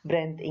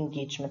brand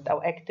engagement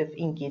أو active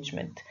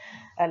engagement.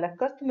 The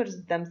customers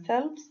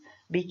themselves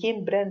became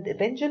brand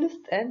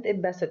evangelists and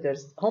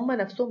ambassadors. هم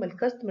نفسهم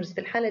الكاستمرز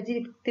في الحالة دي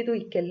بيبتدوا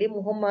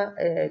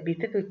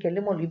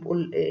يتكلموا اللي يبقوا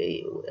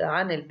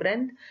عن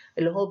البراند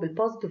اللي هو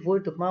بالpositive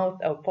word of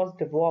mouth أو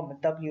positive WOM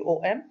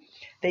WOM.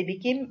 They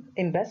became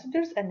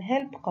ambassadors and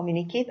help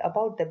communicate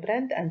about the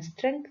brand and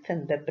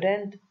strengthen the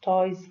brand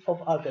ties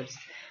of others.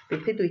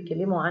 بيبتدوا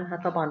يتكلموا عنها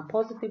طبعا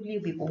positively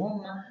وبيبقوا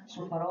هم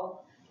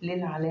سفراء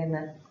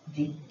للعلامة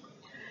دي.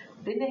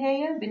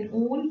 بالنهاية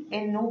بنقول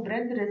إنه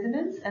brand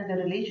resonance and the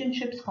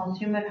relationships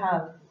consumers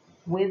have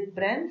with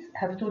brands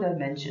have two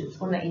dimensions.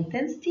 قلنا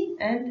intensity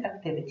and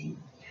activity.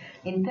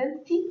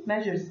 Intensity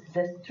measures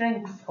the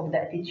strength of the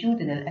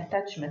attitudinal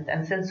attachment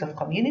and sense of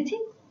community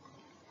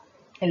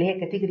اللي هي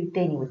الكاتيجوري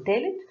الثاني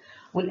والثالث.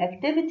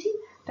 والactivity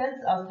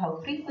tells us how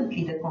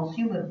frequently the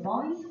consumer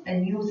buys and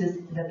uses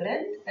the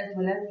brand as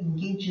well as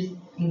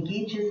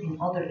engages in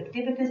other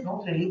activities not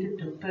related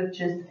to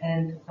purchase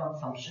and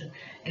consumption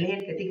اللي هي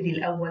الكاتيجوري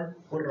الأول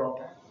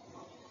والرابع.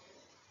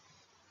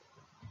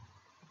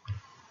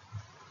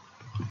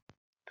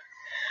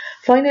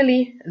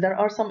 Finally, there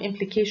are some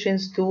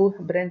implications to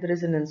brand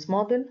resonance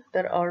model.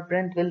 There are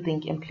brand building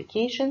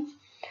implications.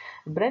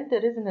 Brand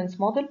resonance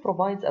model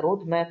provides a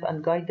roadmap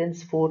and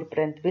guidance for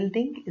brand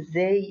building.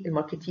 ازاي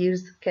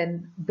الماركتيرز can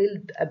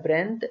build a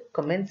brand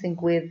commencing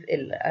with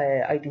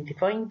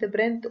identifying the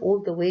brand all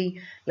the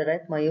way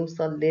لغاية ما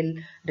يوصل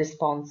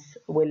للresponse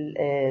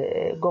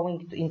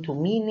going into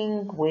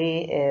meaning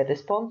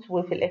response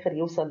وفي الآخر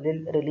يوصل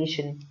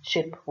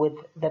للrelationship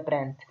with the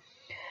brand.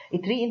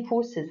 It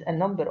reinforces a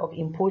number of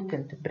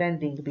important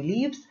branding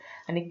beliefs.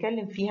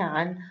 هنتكلم فيها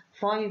عن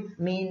 5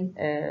 main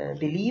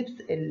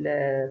beliefs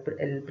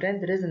the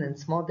brand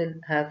resonance model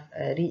has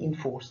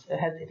reinforced.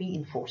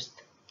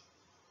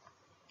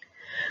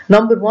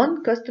 Number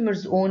one,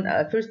 customers own,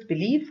 first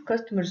belief,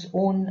 customers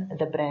own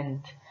the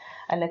brand.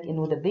 قال لك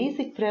إنه the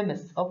basic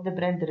premise of the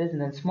brand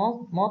resonance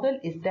model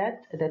is that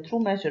the true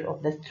measure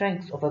of the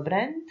strength of a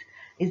brand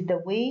is the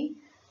way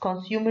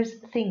consumers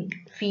think,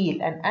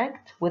 feel, and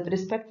act with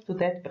respect to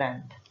that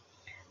brand.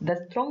 The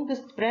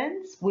strongest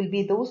brands will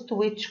be those to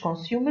which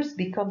consumers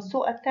become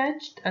so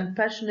attached and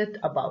passionate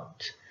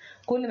about.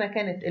 كل ما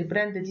كانت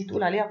البراند دي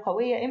تقول عليها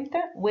قوية امتى؟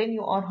 when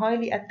you are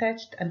highly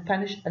attached and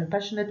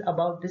passionate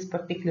about this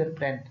particular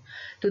brand.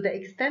 To the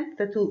extent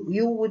that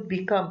you would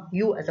become,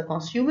 you as a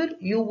consumer,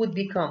 you would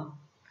become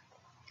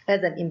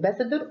as an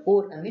ambassador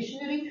or a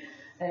missionary,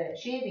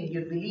 sharing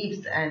your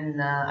beliefs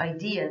and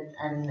ideas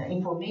and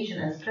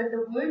information and spread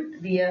the word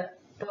via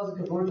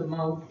positive word of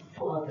mouth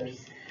to others.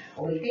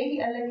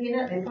 وبالتالي قال لك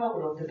هنا the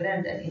power of the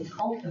brand and its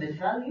ultimate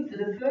value to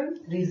the firm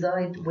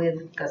reside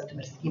with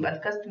customers. يبقى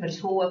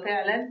الكاستمرز هو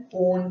فعلا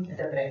own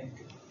the brand.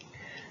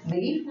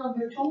 Belief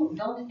number two,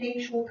 don't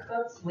take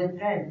shortcuts with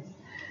brands.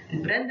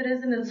 البراند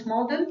resonance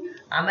model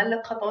عمل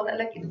لك خطوات، قال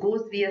لك it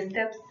goes via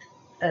steps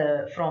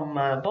from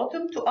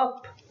bottom to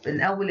up،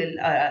 من أول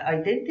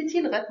identity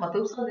لغاية ما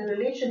توصل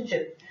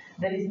relationship.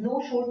 There is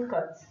no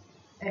shortcuts.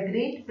 A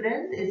great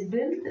brand is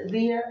built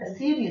via a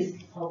series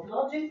of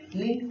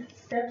logic-linked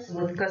steps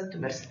with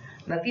customers.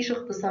 مفيش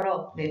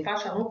اختصارات، ما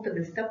ينفعش انط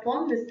من step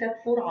 1 ل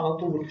step 4 على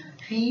طول.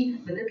 في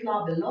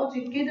بتطلع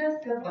باللوجيك كده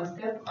step by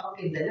step up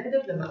in the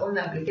ladder، لما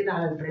قلنا قبل كده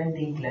على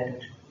البراندنج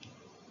ladder.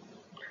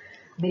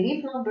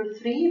 Belief number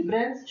 3,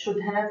 brands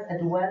should have a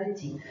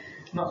duality.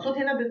 مقصود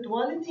هنا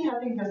بالduality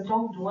having a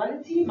strong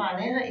duality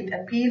معناها it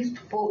appeals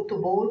to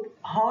both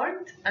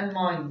heart and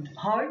mind.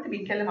 Heart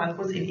بيتكلم على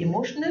الجزء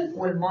الايموشنال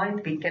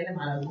والmind بيتكلم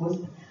على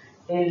الجزء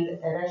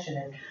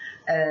الراشنال.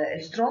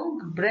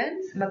 strong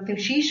brands ما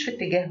بتمشيش في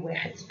اتجاه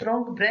واحد.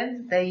 Strong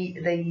brands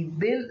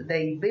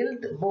they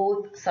build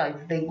both sides.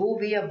 They go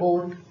via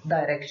both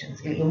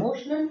directions.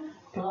 Emotional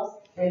plus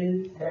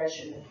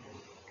rational.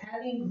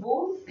 Having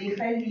both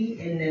بيخلي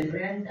ان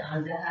البراند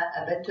عندها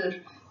a better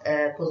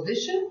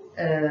position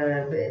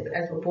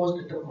as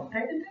opposed to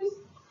competitors.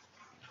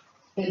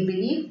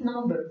 البelief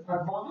number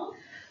 4,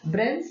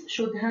 brands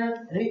should have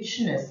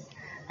richness.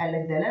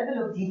 And the level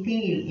of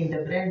detail in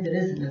the brand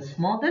resonance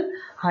model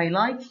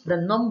highlights the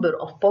number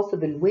of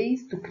possible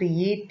ways to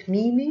create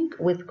meaning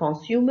with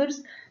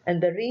consumers and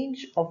the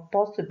range of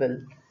possible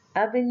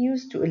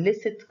avenues to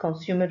elicit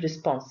consumer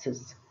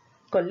responses.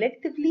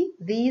 Collectively,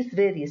 these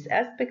various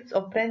aspects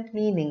of brand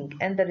meaning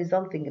and the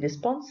resulting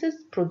responses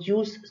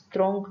produce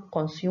strong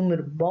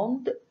consumer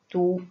bond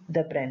to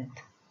the brand.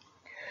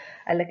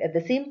 At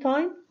the same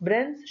time,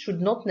 brands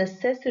should not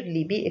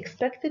necessarily be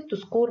expected to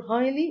score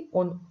highly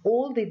on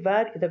all the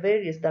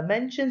various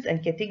dimensions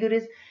and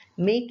categories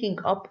making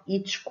up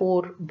each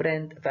core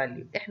brand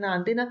value. احنا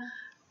عندنا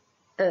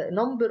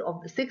number of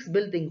 6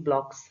 building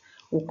blocks،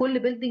 وكل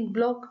building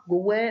block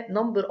جواه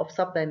number of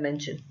sub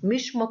dimensions.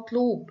 مش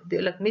مطلوب،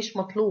 بيقول لك مش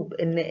مطلوب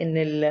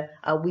ان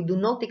we do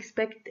not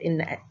expect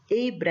ان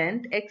a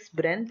brand X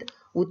brand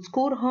would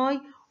score high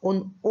on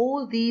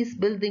all these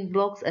building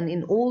blocks and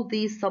in all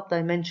these sub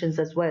dimensions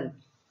as well.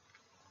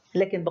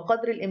 لكن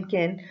بقدر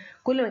الامكان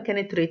كل ما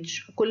كانت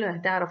ريتش، كل ما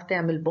هتعرف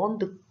تعمل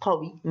بوند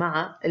قوي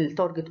مع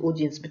التارجت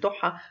اودينس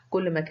بتوعها،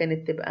 كل ما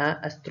كانت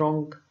تبقى a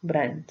strong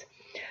brand.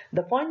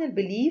 The final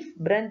belief,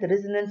 brand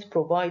resonance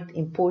provide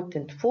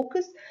important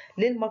focus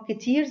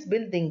للماركتيرز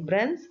building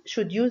brands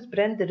should use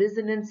brand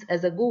resonance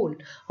as a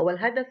goal. هو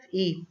الهدف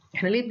ايه؟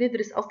 احنا ليه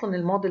بندرس اصلا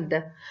الموديل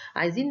ده؟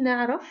 عايزين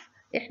نعرف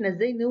احنا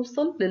ازاي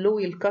نوصل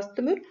للويال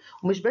كاستمر،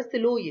 ومش بس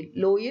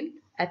لويال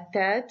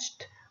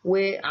attached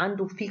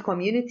وعنده في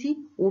community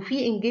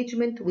وفي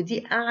engagement،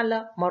 ودي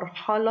اعلى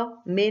مرحله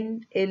من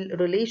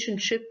الريليشن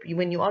شيب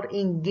when you are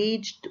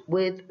engaged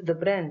with the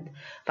brand.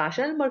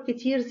 فعشان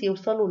الماركتيرز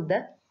يوصلوا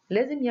لده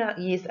لازم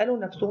يسألوا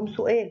نفسهم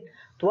سؤال: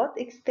 to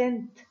what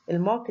extent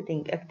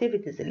الماركتينج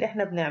activities اللي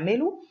احنا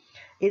بنعمله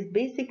is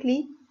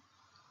basically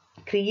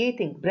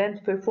creating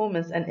brand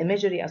performance and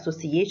imagery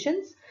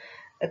associations,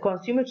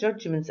 consumer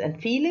judgments and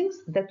feelings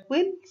that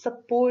will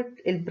support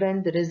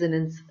brand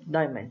resonance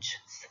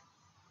dimensions.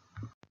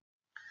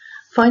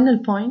 Final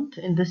point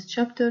in this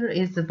chapter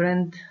is the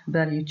brand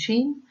value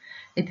chain.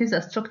 It is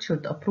a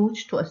structured approach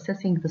to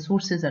assessing the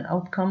sources and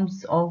outcomes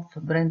of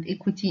brand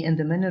equity and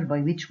the manner by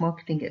which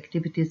marketing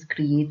activities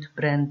create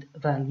brand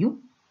value.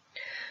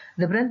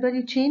 The brand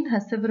value chain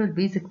has several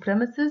basic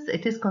premises.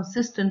 It is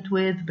consistent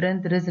with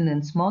brand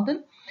resonance model.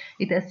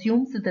 It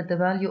assumes that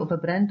the value of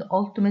a brand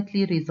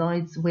ultimately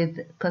resides with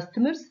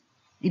customers.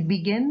 It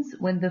begins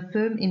when the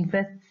firm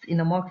invests in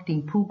a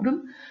marketing program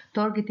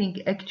targeting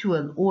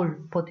actual or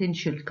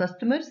potential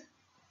customers.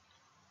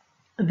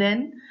 Then,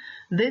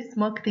 this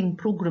marketing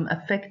program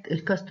affects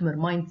the customer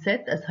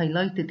mindset as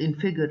highlighted in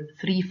figure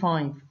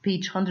 3.5,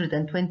 page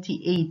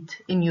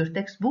 128 in your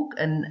textbook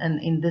and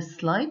in this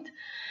slide.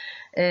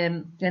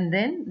 And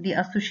then the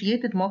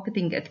associated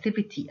marketing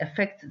activity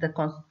affects the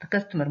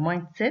customer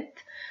mindset.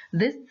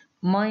 This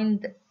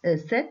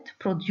mindset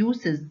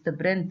produces the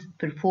brand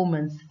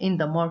performance in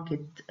the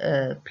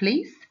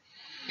marketplace.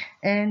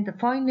 And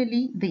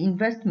finally, the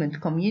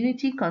investment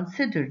community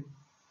consider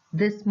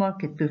this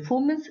market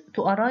performance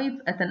to arrive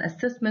at an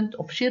assessment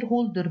of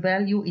shareholder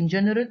value in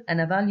general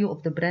and a value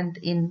of the brand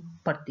in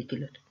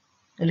particular.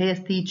 اللي هي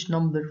stage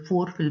number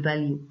 4 في ال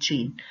value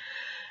chain.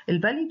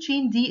 ال value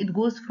chain دي it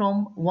goes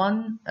from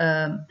one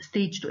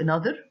stage to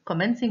another,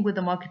 commencing with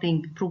the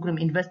marketing program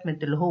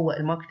investment اللي هو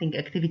الماركتنج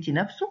activity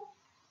نفسه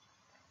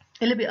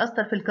اللي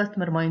بيأثر في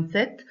الكاستمر مايند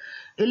سيت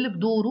اللي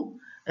بدوره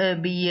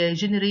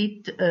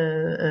بيجنريت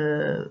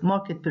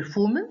ماركت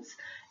بيرفورمانس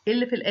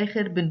اللي في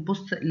الاخر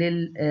بنبص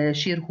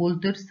للشير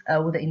هولدرز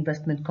او the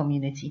investment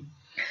community.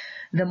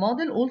 The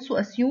model also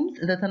assumes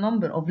that a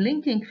number of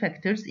linking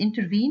factors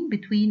intervene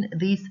between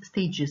these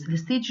stages. The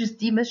stages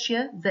دي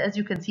ماشيه as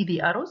you can see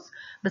the arrows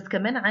بس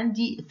كمان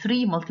عندي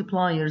 3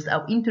 multipliers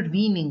او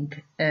intervening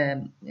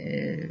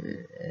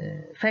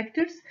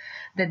factors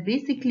that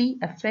basically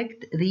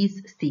affect these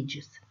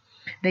stages.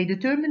 They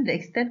determine the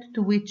extent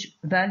to which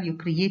value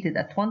created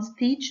at one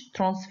stage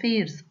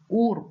transfers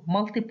or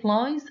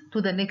multiplies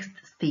to the next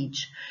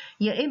stage.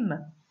 يا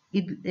إما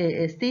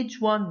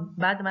stage 1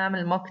 بعد ما أعمل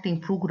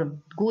الماركتينج بروجرام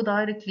go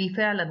directly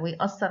فعلا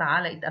ويأثر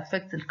على it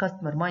affects the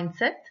customer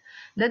mindset.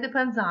 ده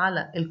depends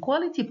على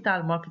الكواليتي بتاع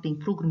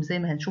الماركتينج بروجرام زي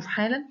ما هنشوف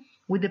حالا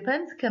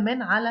وديبندز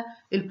كمان على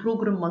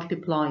البروجرام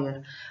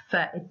مالتيبلاير.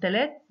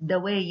 فالثلاث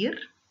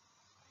دواير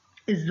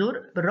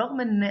الزرق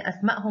بالرغم ان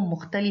اسمائهم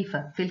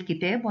مختلفه في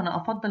الكتاب وانا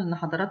افضل ان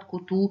حضراتكم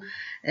تو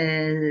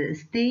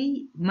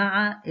ستي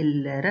مع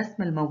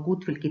الرسم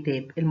الموجود في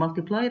الكتاب.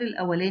 المالتيبلاير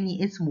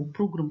الاولاني اسمه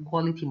بروجرام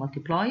كواليتي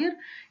مالتيبلاير،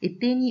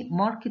 الثاني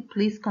ماركت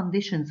بليس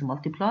كونديشنز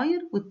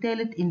مالتيبلاير،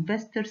 والثالث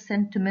انفستر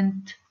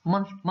سنتمنت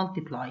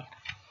مالتيبلاير.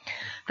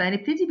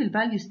 فهنبتدي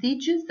بالفاليو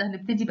ستيجز.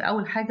 هنبتدي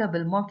باول حاجه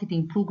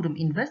بالماركتنج بروجرام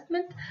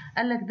انفستمنت.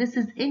 قال لك this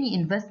is any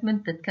investment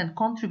that can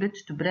contribute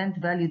to brand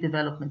value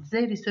development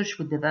زي research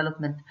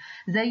والdevelopment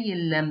زي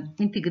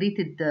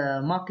integrated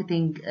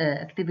marketing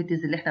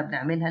activities اللي احنا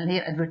بنعملها اللي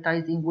هي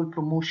advertising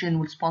والpromotion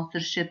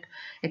والsponsorship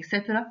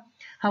etc.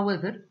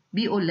 However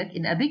بيقول لك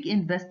in a big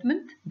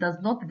investment does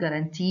not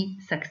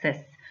guarantee success.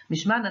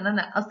 مش معنى ان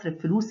انا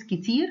اصرف فلوس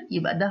كتير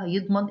يبقى ده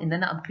هيضمن ان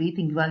انا I'm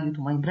creating value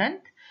to my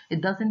brand. It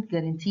doesn't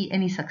guarantee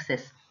any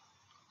success.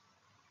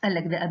 قال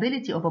لك the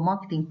ability of a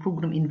marketing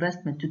program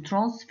investment to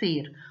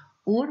transfer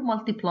or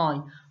multiply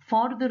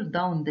farther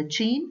down the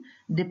chain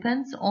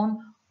depends on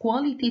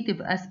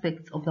qualitative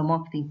aspects of the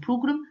marketing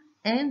program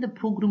and the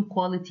program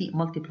quality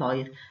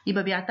multiplier.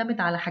 يبقى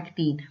بيعتمد على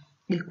حاجتين،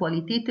 ال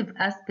qualitative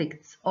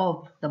aspects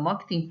of the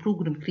marketing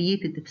program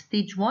created في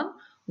stage 1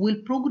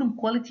 وال program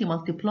quality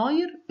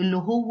multiplier اللي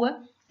هو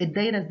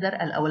الدايرة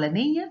الزرقاء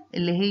الأولانية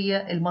اللي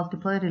هي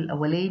المالتيبلاير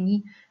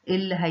الأولاني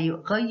اللي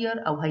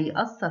هيغير أو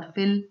هيأثر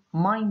في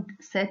المايند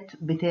سيت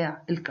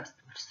بتاع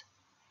الكاستمرز.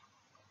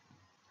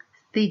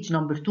 Stage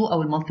number 2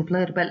 أو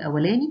المالتيبلاير بقى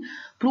الأولاني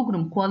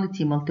program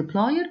quality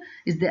multiplier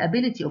is the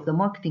ability of the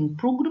marketing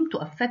program to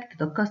affect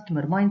the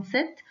customer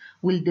mindset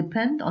will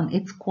depend on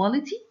its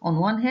quality on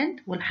one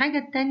hand. والحاجة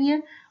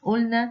التانية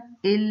قلنا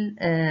ال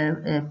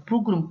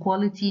program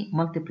quality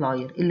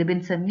multiplier اللي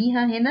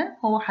بنسميها هنا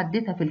هو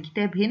حددها في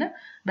الكتاب هنا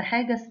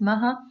بحاجة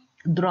اسمها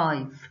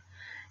drive.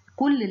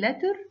 كل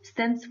letter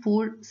stands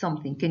for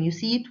something. Can you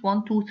see it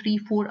 1 2 3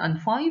 4 and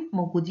 5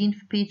 موجودين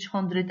في page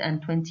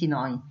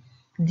 129.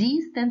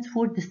 D stands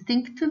for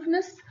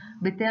distinctiveness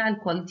بتاع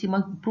الكواليتي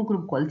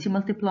program quality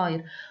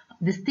multiplier.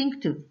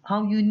 Distinctive,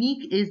 how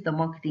unique is the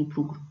marketing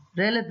program.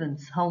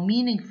 Relevance, how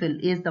meaningful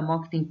is the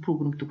marketing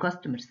program to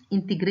customers.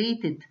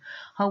 Integrated,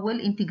 how well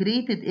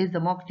integrated is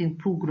the marketing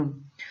program.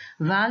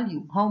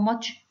 Value, how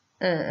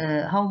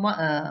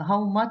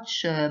much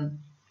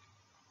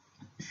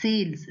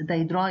sales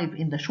they drive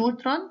in the short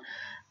run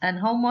and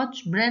how much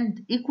brand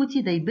equity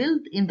they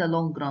build in the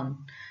long run.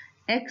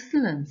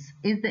 Excellence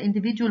is the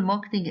individual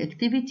marketing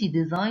activity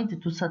designed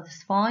to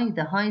satisfy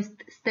the highest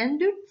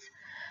standards.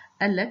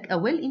 قال لك a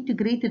well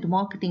integrated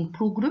marketing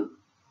program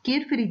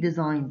carefully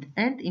designed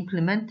and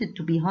implemented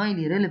to be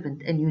highly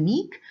relevant and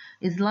unique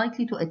is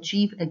likely to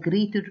achieve a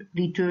greater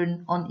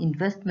return on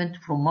investment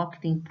from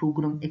marketing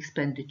program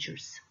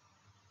expenditures.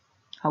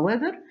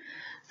 However,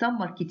 some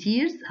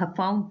marketeers have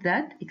found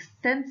that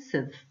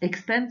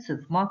expensive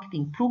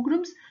marketing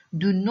programs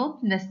do not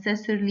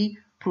necessarily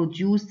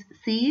produce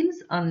sales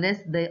unless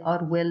they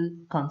are well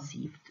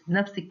conceived.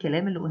 نفس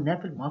الكلام اللي قلناه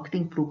في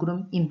الماركتينج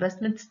بروجرام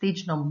investment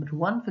stage number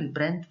 1 في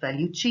البراند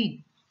فاليو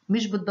تشين.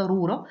 مش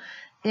بالضرورة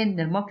ان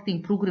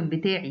الماركتينج بروجرام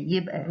بتاعي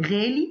يبقى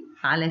غالي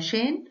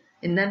علشان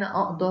ان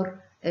انا اقدر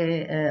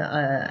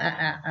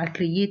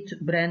create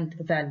brand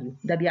value.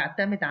 ده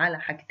بيعتمد على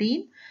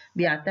حاجتين،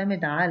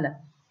 بيعتمد على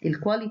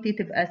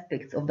الكواليتيتيف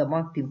aspects of the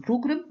marketing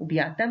program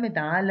وبيعتمد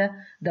على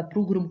the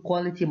program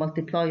quality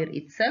multiplier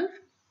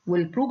itself.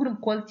 والبروجرام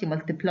كواليتي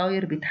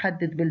مالتيبلاير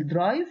بيتحدد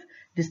بالدرايف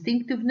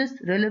distinctiveness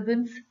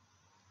relevance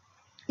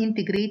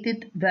integrated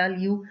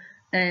value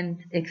and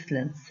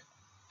excellence.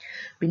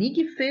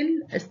 بنيجي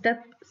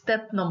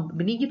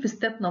في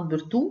ستيب نمبر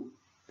 2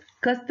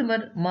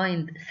 customer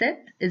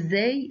mindset.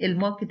 ازاي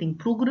الماركتنج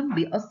بروجرام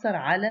بيأثر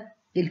على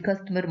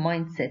الكاستمر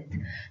مايند سيت.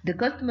 The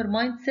customer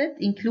mindset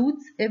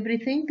includes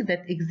everything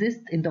that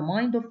exists in the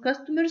mind of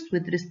customers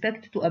with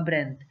respect to a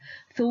brand.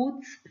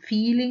 Thoughts,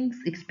 feelings,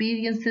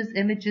 experiences,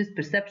 images,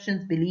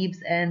 perceptions, beliefs,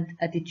 and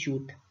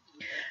attitude.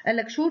 قال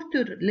لك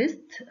shorter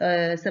list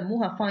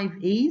سموها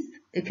 5A's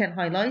can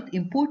highlight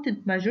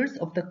important measures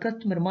of the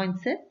customer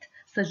mindset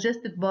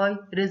suggested by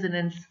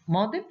resonance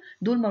model.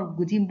 دول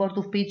موجودين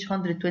برضو في page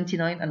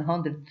 129 and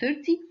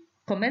 130,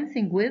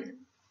 commencing with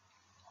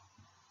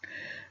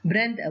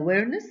brand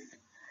awareness,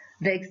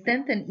 the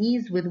extent and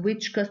ease with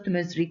which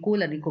customers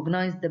recall and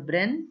recognize the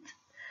brand,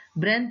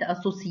 brand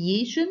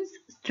associations,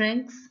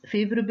 strengths,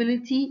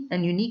 favorability,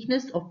 and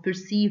uniqueness of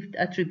perceived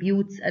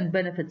attributes and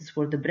benefits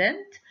for the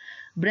brand,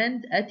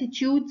 brand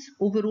attitudes,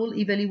 overall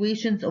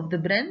evaluations of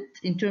the brand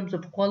in terms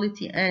of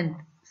quality and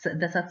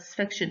the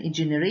satisfaction it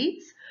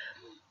generates,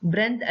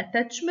 brand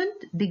attachment,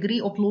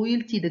 degree of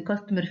loyalty the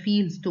customer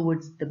feels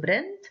towards the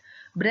brand,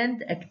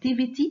 brand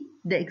activity,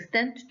 the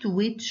extent to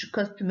which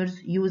customers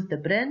use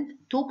the brand,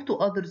 talk to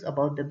others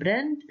about the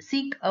brand,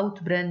 seek out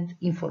brand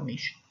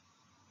information.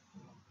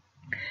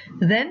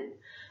 Then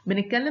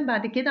بنتكلم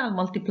بعد كده على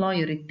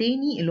المالتيبلاير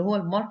التاني اللي هو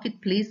الماركت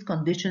بليس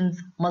كونديشنز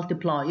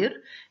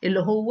مالتيبلاير، اللي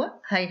هو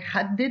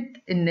هيحدد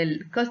ان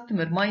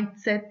الكاستمر مايند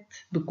سيت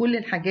بكل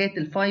الحاجات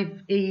ال5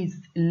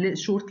 A's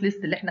الشورت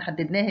ليست اللي احنا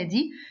حددناها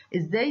دي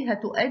ازاي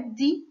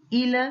هتؤدي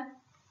الى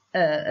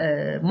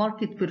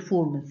ماركت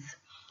بيرفورمانس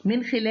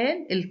من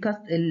خلال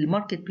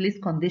الماركت بليس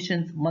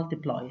كونديشنز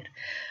مالتيبلاير.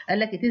 قال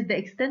لك it is the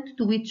extent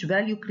to which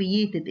value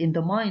created in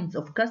the minds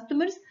of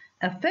customers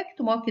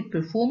affect market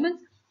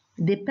performance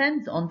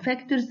depends on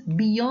factors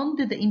beyond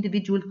the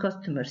individual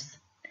customers.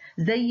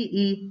 زي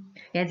ايه؟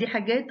 يعني دي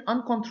حاجات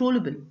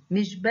uncontrollable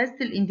مش بس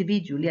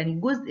الانديفيديول، يعني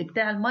الجزء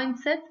بتاع المايند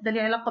سيت ده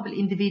ليه علاقه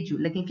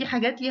بالانديفيديول، لكن في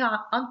حاجات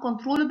ليها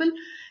uncontrollable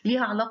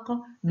ليها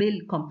علاقه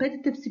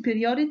بالcompetitive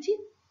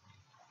superiority.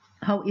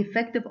 How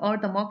effective are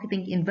the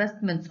marketing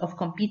investments of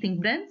competing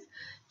brands?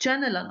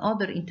 Channel and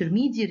other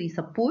intermediary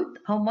support.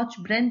 How much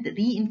brand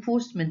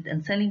reinforcement and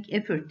selling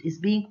effort is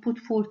being put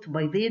forth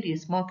by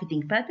various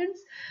marketing patterns?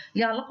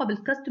 ليها علاقة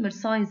بالcustomer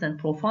size and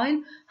profile.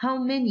 How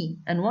many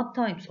and what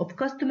types of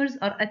customers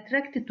are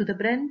attracted to the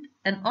brand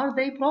and are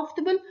they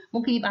profitable?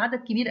 ممكن يبقى عدد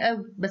كبير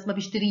قوي بس ما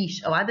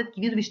بيشتريش، أو عدد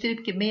كبير بيشتري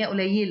بكمية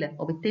قليلة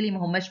وبالتالي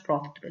ما هماش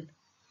profitable.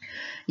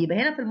 يبقى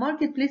هنا في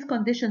الماركت بليس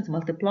كونديشنز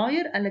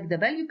مالتيبلاير قال لك the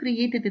value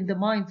created in the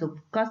minds of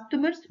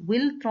customers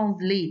will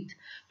translate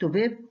to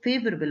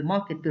favorable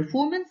market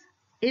performance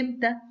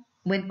امتى؟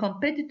 when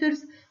competitors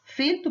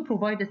fail to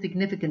provide a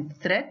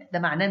significant threat. ده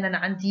معناه ان انا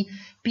عندي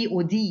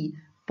POD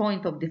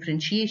point of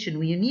differentiation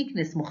و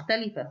uniqueness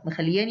مختلفة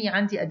مخلياني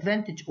عندي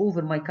advantage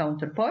over my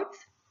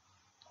counterparts.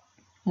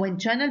 When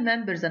channel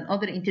members and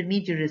other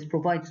intermediaries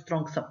provide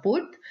strong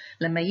support،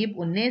 لما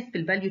يبقوا الناس في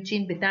الفاليو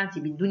تشين بتاعتي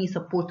بيدوني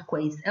support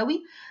كويس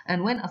قوي. And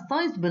when a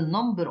sizable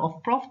number of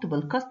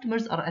profitable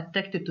customers are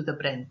attracted to the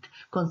brand,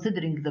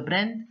 considering the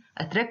brand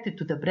attracted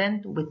to the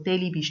brand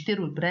وبالتالي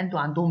بيشتروا البراند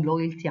وعندهم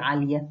loyalty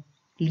عالية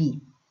ليه.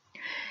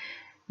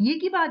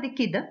 يجي بعد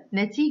كده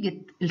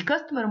نتيجة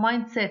الكاستمر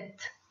مايند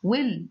سيت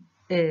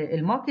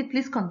والماركت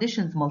بليس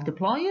كونديشنز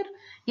مالتيبلاير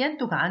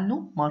ينتج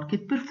عنه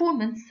ماركت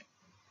بيرفورمانس.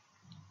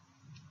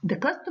 The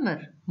customer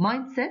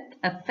mindset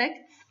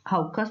affects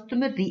how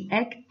customers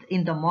react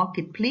in the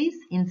marketplace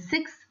in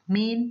 6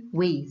 main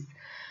ways.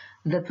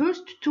 The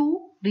first two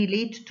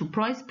relate to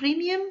price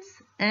premiums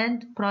and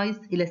price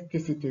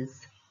elasticities.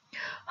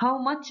 How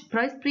much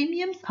price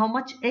premiums, how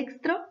much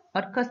extra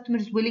are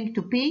customers willing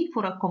to pay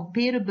for a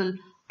comparable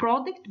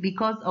product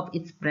because of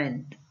its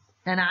brand.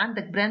 أنا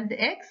عندك براند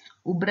X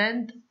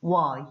وبراند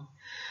Y.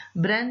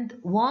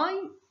 براند Y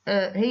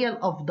هي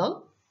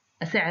الأفضل،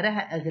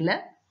 سعرها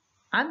أغلى،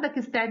 عندك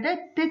استعداد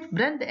تدفع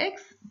براند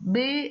اكس ب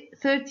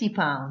 30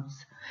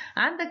 باوندز،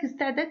 عندك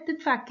استعداد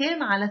تدفع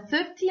كام على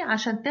 30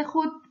 عشان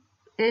تاخد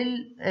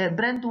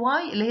البراند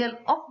واي اللي هي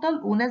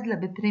الافضل ونازله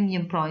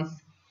ببريميوم برايس.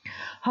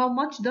 How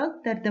much does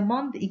the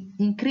demand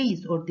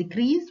increase or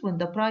decrease when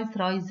the price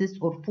rises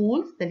or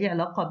falls؟ ده ليه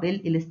علاقه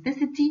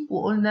بالالاستيسيتي،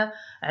 وقلنا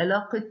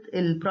علاقه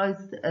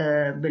البرايس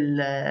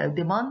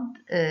بالديماند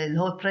اللي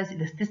هو البرايس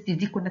الاستيسيتي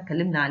دي كنا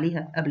اتكلمنا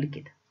عليها قبل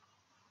كده.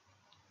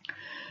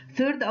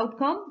 Third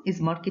outcome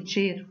is market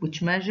share,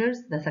 which measures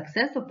the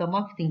success of the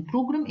marketing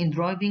program in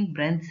driving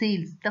brand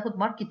sales. تاخد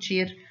market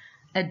share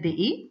قد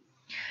إيه؟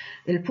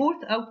 The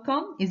fourth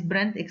outcome is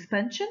brand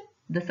expansion,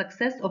 the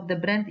success of the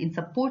brand in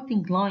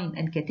supporting line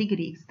and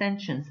category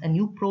extensions and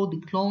new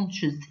product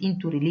launches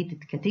into related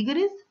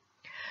categories.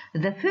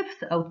 The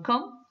fifth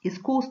outcome is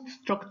cost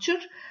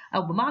structure،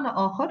 أو بمعنى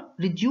آخر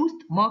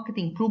reduced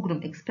marketing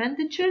program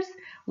expenditures،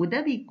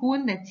 وده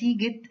بيكون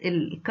نتيجة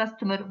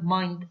الكاستمر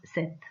مايند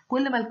سيت.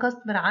 كل ما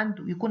الكاستمر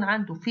يكون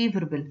عنده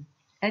favorable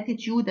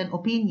attitude and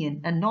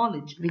opinion and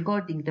knowledge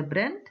regarding the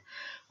brand،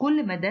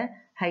 كل ما ده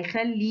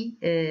هيخلي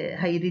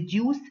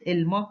هيريديوس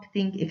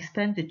الماركتنج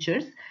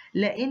expenditures،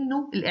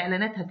 لأنه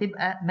الإعلانات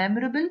هتبقى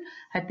memorable،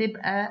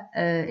 هتبقى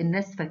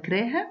الناس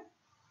فاكراها،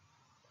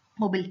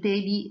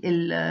 وبالتالي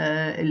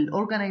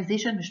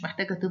الاورجنايزيشن مش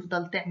محتاجه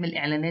تفضل تعمل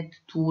اعلانات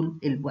طول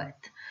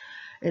الوقت.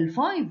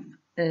 الفايف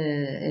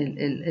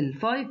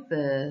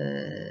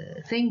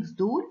things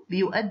دول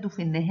بيؤدوا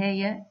في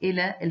النهاية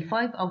إلى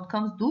الفايف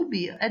outcomes دول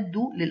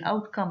بيؤدوا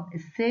للأوتكم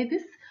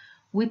السادس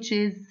which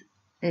is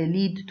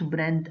lead to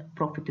brand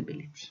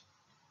profitability.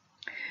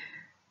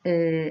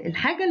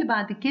 الحاجة اللي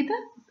بعد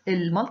كده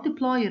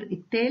المالتيبلاير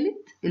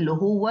الثالث اللي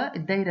هو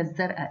الدايرة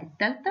الزرقاء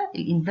الثالثة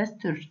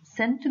الانفستور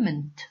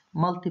سنتمنت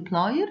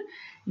مالتيبلاير،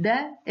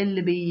 ده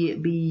اللي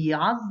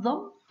بيعظم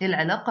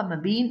العلاقة ما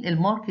بين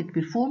الماركت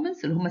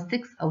بيرفورمانس اللي هم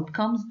 6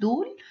 outcomes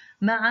دول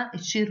مع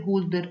الشير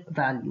هولدر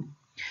فاليو.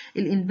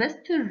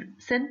 الانفستور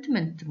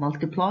سنتمنت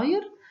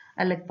مالتيبلاير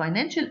قال لك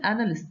financial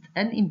analysts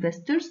and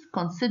investors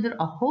consider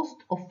a host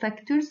of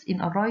factors in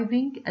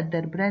arriving at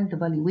their brand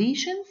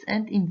valuations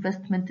and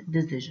investment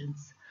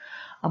decisions.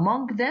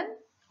 Among them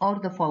are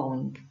the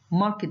following: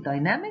 market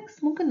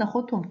dynamics، ممكن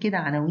ناخدهم كده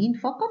عناوين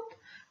فقط،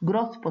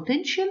 growth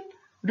potential،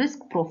 risk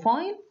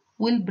profile،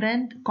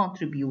 والbrand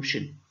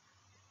contribution.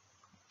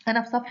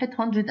 أنا في صفحة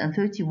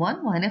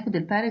 131 وهناخد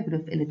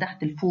الباراجراف اللي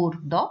تحت الفور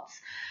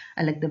dots.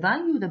 قال لك the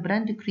value the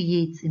brand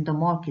creates in the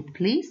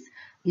marketplace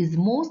is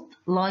most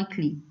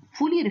likely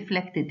fully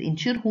reflected in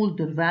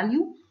shareholder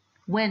value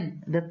when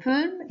the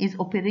firm is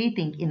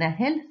operating in a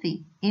healthy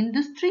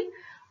industry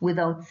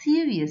without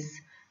serious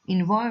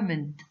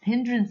environment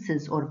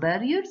hindrances or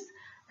barriers,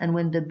 and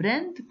when the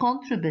brand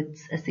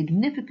contributes a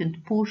significant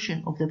portion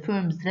of the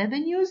firm's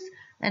revenues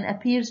and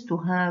appears to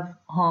have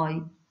high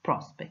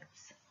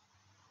prospects.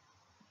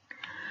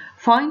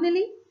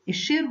 Finally,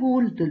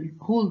 shareholder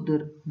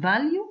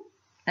value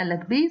قال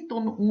لك based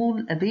on all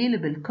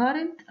available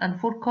current and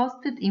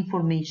forecasted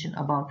information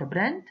about a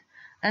brand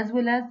as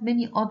well as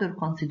many other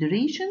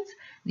considerations,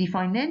 the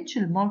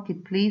financial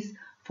marketplace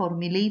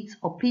formulates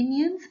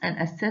opinions and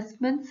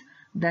assessments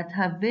that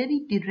have very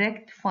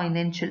direct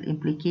financial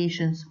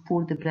implications for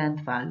the brand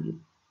value.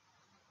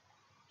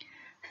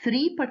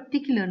 3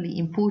 particularly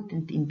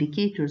important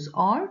indicators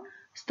are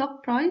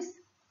stock price,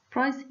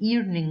 price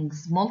earnings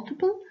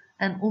multiple,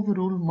 and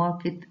overall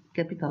market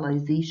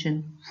capitalization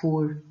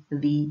for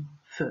the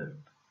firm.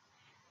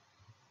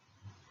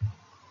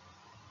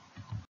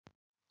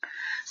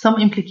 Some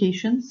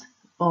implications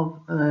of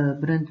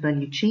brand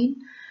value chain.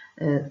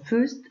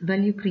 First,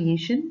 value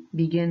creation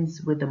begins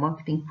with the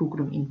marketing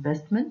program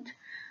investment.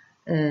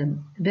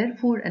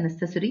 Therefore, a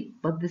necessary,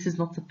 but this is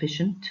not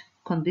sufficient,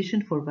 condition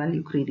for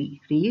value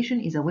creation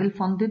is a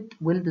well-funded,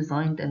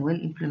 well-designed, and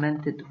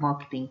well-implemented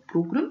marketing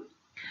program.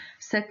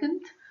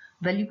 Second,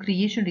 value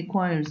creation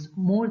requires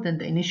more than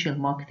the initial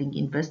marketing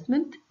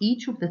investment.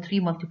 Each of the 3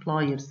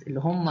 multipliers اللي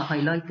هم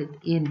highlighted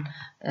in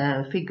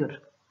figure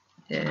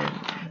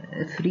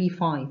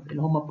 3.5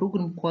 اللي هم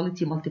program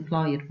quality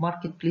multiplier,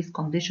 marketplace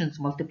conditions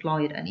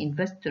multiplier, and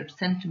investor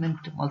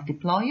sentiment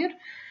multiplier,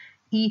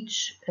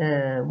 each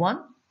one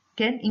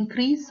can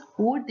increase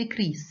or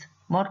decrease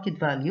market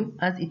value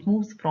as it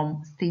moves from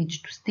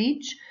stage to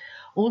stage.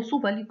 Also,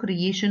 value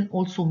creation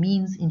also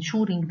means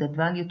ensuring that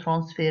value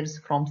transfers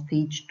from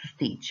stage to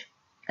stage.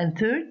 And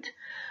third,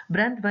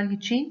 brand value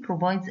chain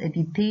provides a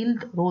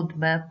detailed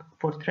roadmap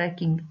for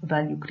tracking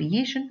value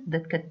creation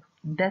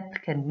that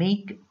can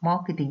make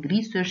marketing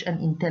research and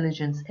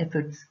intelligence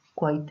efforts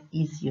quite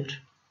easier.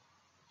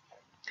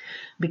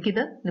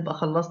 بكده نبقى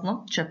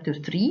خلصنا chapter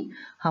 3.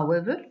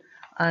 However,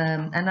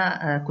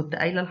 أنا كنت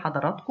قايلة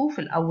لحضراتكم في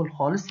الأول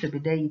خالص في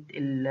بداية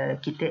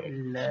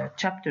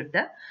الشابتر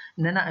ده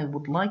إن أنا I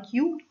would like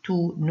you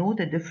to know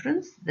the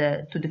difference,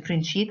 to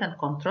differentiate and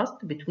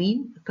contrast between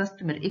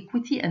customer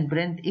equity and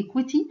brand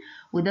equity،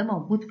 وده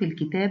موجود في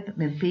الكتاب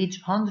من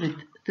page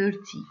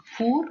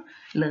 134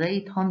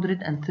 لغاية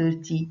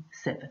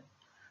 137.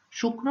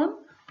 شكرا،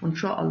 وإن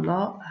شاء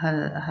الله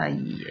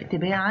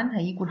تباعا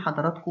هيجوا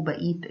لحضراتكم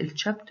بقية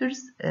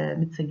الشابترز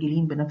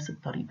متسجلين بنفس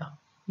الطريقة.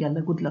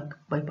 يلا good luck،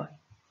 باي باي.